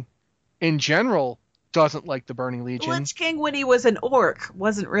King, in general, doesn't like the Burning Legion. Lich King, when he was an orc,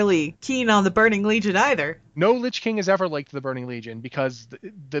 wasn't really keen on the Burning Legion either. No Lich King has ever liked the Burning Legion because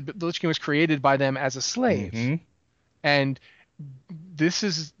the Lich King was created by them as a slave. Mm-hmm. And this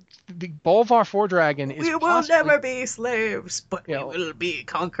is the Bolvar Fordragon is We will never be slaves, but we will be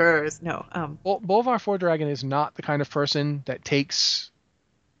conquerors. No, Bolvar Fordragon is not the kind of person that takes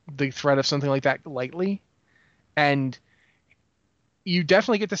the threat of something like that lightly, and you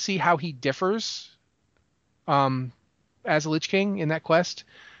definitely get to see how he differs as a Lich King in that quest,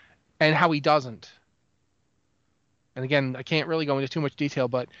 and how he doesn't. And again, I can't really go into too much detail,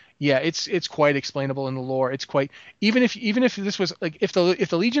 but yeah, it's quite explainable in the lore. It's quite even if this was like if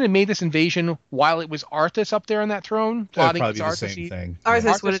the Legion had made this invasion while it was Arthas up there on that throne, that'd probably be the same thing.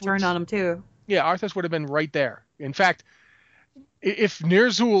 Arthas would have turned on him too. Yeah, Arthas would have been right there. In fact, if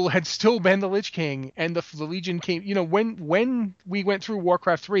Ner'zhul had still been the Lich King and the Legion came, when we went through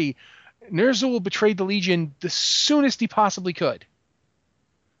Warcraft 3, Ner'zhul betrayed the Legion the soonest he possibly could.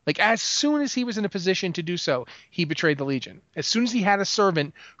 Like, as soon as he was in a position to do so, he betrayed the Legion. As soon as he had a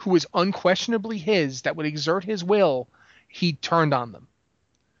servant who was unquestionably his, that would exert his will, he turned on them.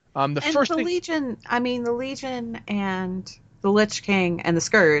 The Legion and the Lich King and the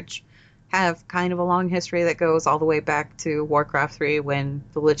Scourge have kind of a long history that goes all the way back to Warcraft 3, when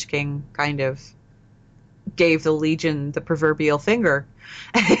the Lich King kind of gave the Legion the proverbial finger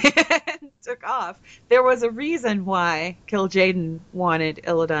and took off. There was a reason why Kil'jaeden wanted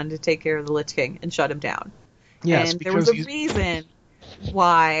Illidan to take care of the Lich King and shut him down. Yes, and there was a reason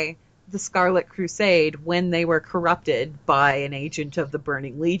why the Scarlet Crusade, when they were corrupted by an agent of the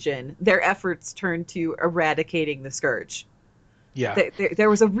Burning Legion, their efforts turned to eradicating the Scourge. Yeah. There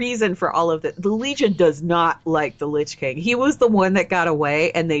was a reason for all of that. The Legion does not like the Lich King. He was the one that got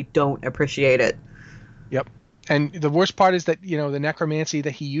away, and they don't appreciate it. Yep. And the worst part is that, the necromancy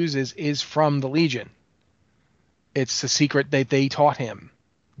that he uses is from the Legion. It's a secret that they taught him.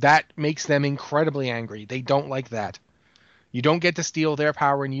 That makes them incredibly angry. They don't like that. You don't get to steal their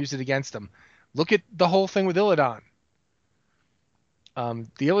power and use it against them. Look at the whole thing with Illidan. The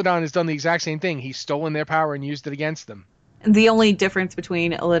Illidan has done the exact same thing. He's stolen their power and used it against them. The only difference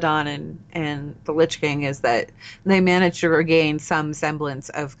between Illidan and the Lich King is that they managed to regain some semblance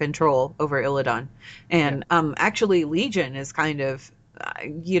of control over Illidan. And actually, Legion is kind of,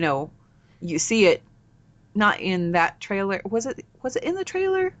 you see it not in that trailer. Was it in the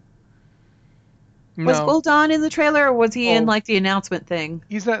trailer? No. Was Gul'dan in the trailer, or was he in like the announcement thing?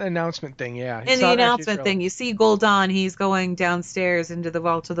 He's that announcement thing, yeah. In the announcement thing, you see Gul'dan. He's going downstairs into the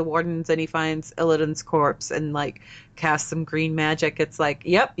Vault of the Wardens, and he finds Illidan's corpse and like casts some green magic. It's like,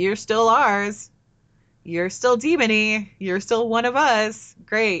 yep, you're still ours. You're still demony. You're still one of us.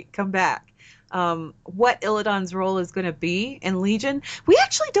 Great, come back. What Illidan's role is going to be in Legion, we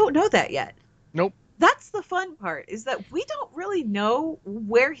actually don't know that yet. Nope. That's the fun part, is that we don't really know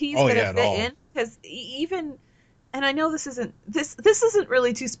where he's going to fit in, because even, and I know this isn't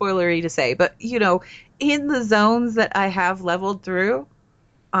really too spoilery to say, but in the zones that I have leveled through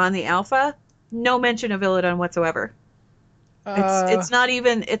on the alpha, no mention of Illidan whatsoever. It's not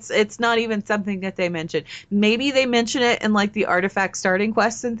even something that they mention. Maybe they mention it in like the artifact starting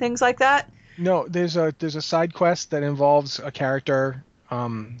quests and things like that. No, there's a side quest that involves a character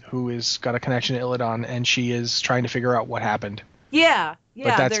who has got a connection to Illidan, and she is trying to figure out what happened. Yeah,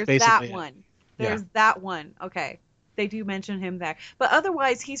 but that's there's basically that one. There's that one. Okay. They do mention him there. But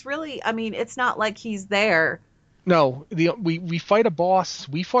otherwise, he's really, it's not like he's there. No, we fight a boss.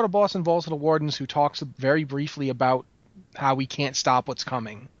 We fought a boss in Vault of the Wardens who talks very briefly about how we can't stop what's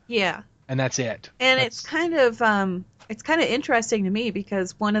coming. Yeah. And that's it. And it's kind of interesting to me,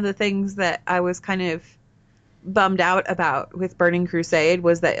 because one of the things that I was kind of bummed out about with Burning Crusade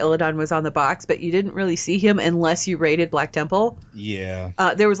was that Illidan was on the box, but you didn't really see him unless you raided Black Temple. Yeah.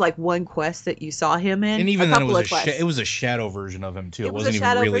 There was like one quest that you saw him in, and even then it was a shadow version of him too. It wasn't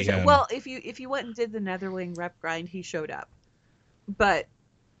even really him. Well, if you went and did the Netherling rep grind, he showed up, but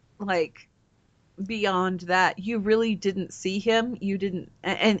like beyond that, you really didn't see him. You didn't,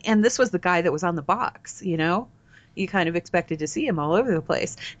 and this was the guy that was on the box. You kind of expected to see him all over the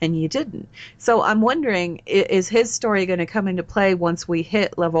place, and you didn't. So I'm wondering, is his story going to come into play once we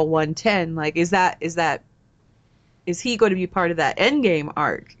hit level 110? Like, is he going to be part of that endgame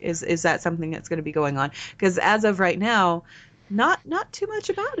arc? Is that something that's going to be going on? Because as of right now, not too much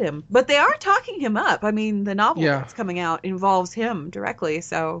about him. But they are talking him up. I mean, the novel that's coming out involves him directly,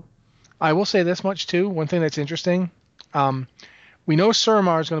 so... I will say this much, too. One thing that's interesting. We know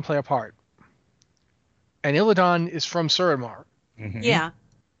Suramar is going to play a part. And Illidan is from Suramar. Mm-hmm. Yeah.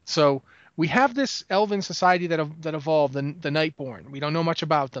 So we have this elven society that evolved, the Nightborn. We don't know much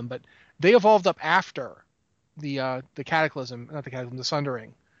about them, but they evolved up after the Cataclysm, not the Cataclysm, the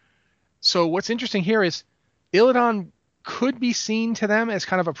Sundering. So what's interesting here is Illidan could be seen to them as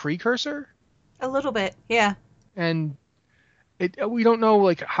kind of a precursor. A little bit, yeah. And we don't know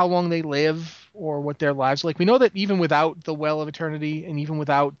like how long they live or what their lives are like. We know that even without the Well of Eternity and even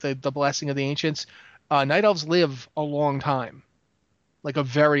without the blessing of the Ancients, Night Elves live a long time, like a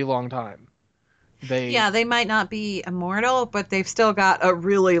very long time. They might not be immortal, but they've still got a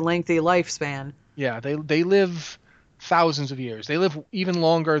really lengthy lifespan. Yeah, they live thousands of years. They live even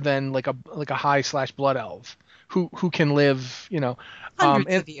longer than like a high/blood elf who can live,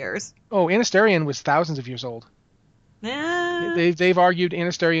 hundreds of years. Oh, Anasterion was thousands of years old. They've argued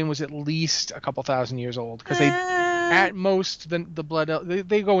Anasterion was at least a couple thousand years old because they at most the blood elf,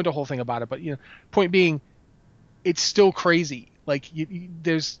 they go into a whole thing about it, but point being, it's still crazy. Like we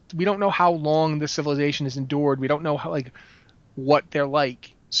don't know how long this civilization has endured. We don't know how what they're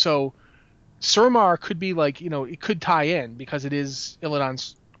like. So Suramar could be it could tie in because it is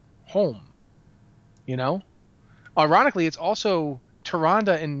Illidan's home. Ironically, it's also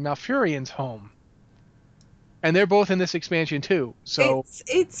Tyrande and Malfurion's home. And they're both in this expansion too. So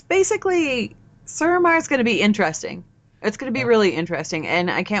it's basically Suramar's going to be interesting. It's going to be really interesting,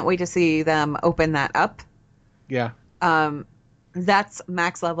 and I can't wait to see them open that up. Yeah. That's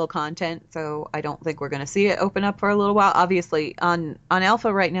max level content, so I don't think we're going to see it open up for a little while. Obviously, on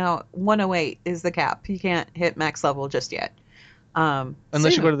Alpha right now, 108 is the cap. You can't hit max level just yet.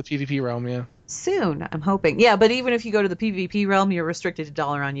 Unless you go to the PvP realm, yeah. Soon, I'm hoping. Yeah, but even if you go to the PvP realm, you're restricted to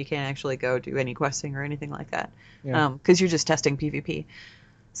Dalaran. You can't actually go do any questing or anything like that. Yeah. Because you're just testing PvP.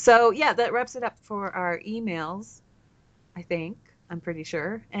 So, yeah, that wraps it up for our emails, I think. I'm pretty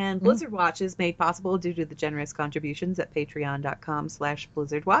sure. And Blizzard Watch is made possible due to the generous contributions at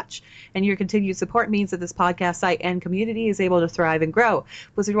patreon.com/BlizzardWatch. And your continued support means that this podcast site and community is able to thrive and grow.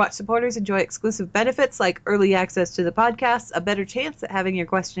 Blizzard Watch supporters enjoy exclusive benefits like early access to the podcast, a better chance at having your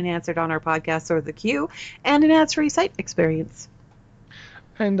question answered on our podcast or the queue, and an ads-free site experience.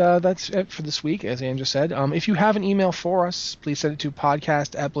 And that's it for this week, as Anne just said. If you have an email for us, please send it to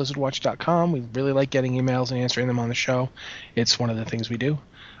podcast@blizzardwatch.com. We really like getting emails and answering them on the show. It's one of the things we do.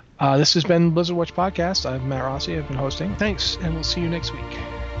 This has been Blizzard Watch Podcast. I'm Matt Rossi. I've been hosting. Thanks, and we'll see you next week.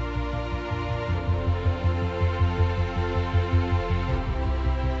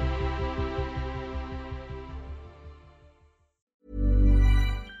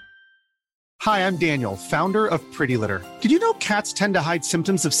 Hi, I'm Daniel, founder of Pretty Litter. Did you know cats tend to hide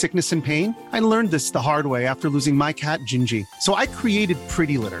symptoms of sickness and pain? I learned this the hard way after losing my cat, Gingy. So I created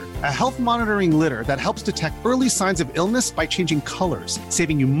Pretty Litter, a health monitoring litter that helps detect early signs of illness by changing colors,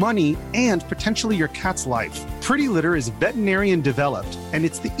 saving you money and potentially your cat's life. Pretty Litter is veterinarian developed, and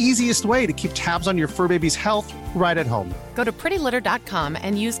it's the easiest way to keep tabs on your fur baby's health right at home. Go to prettylitter.com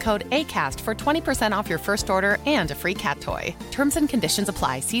and use code ACAST for 20% off your first order and a free cat toy. Terms and conditions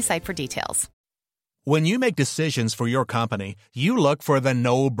apply. See site for details. When you make decisions for your company, you look for the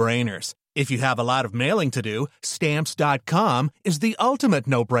no-brainers. If you have a lot of mailing to do, Stamps.com is the ultimate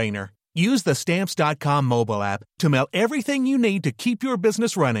no-brainer. Use the Stamps.com mobile app to mail everything you need to keep your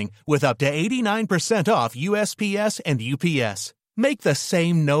business running with up to 89% off USPS and UPS. Make the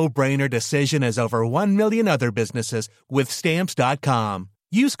same no-brainer decision as over 1 million other businesses with Stamps.com.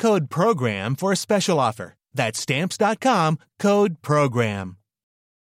 Use code PROGRAM for a special offer. That's Stamps.com, code PROGRAM.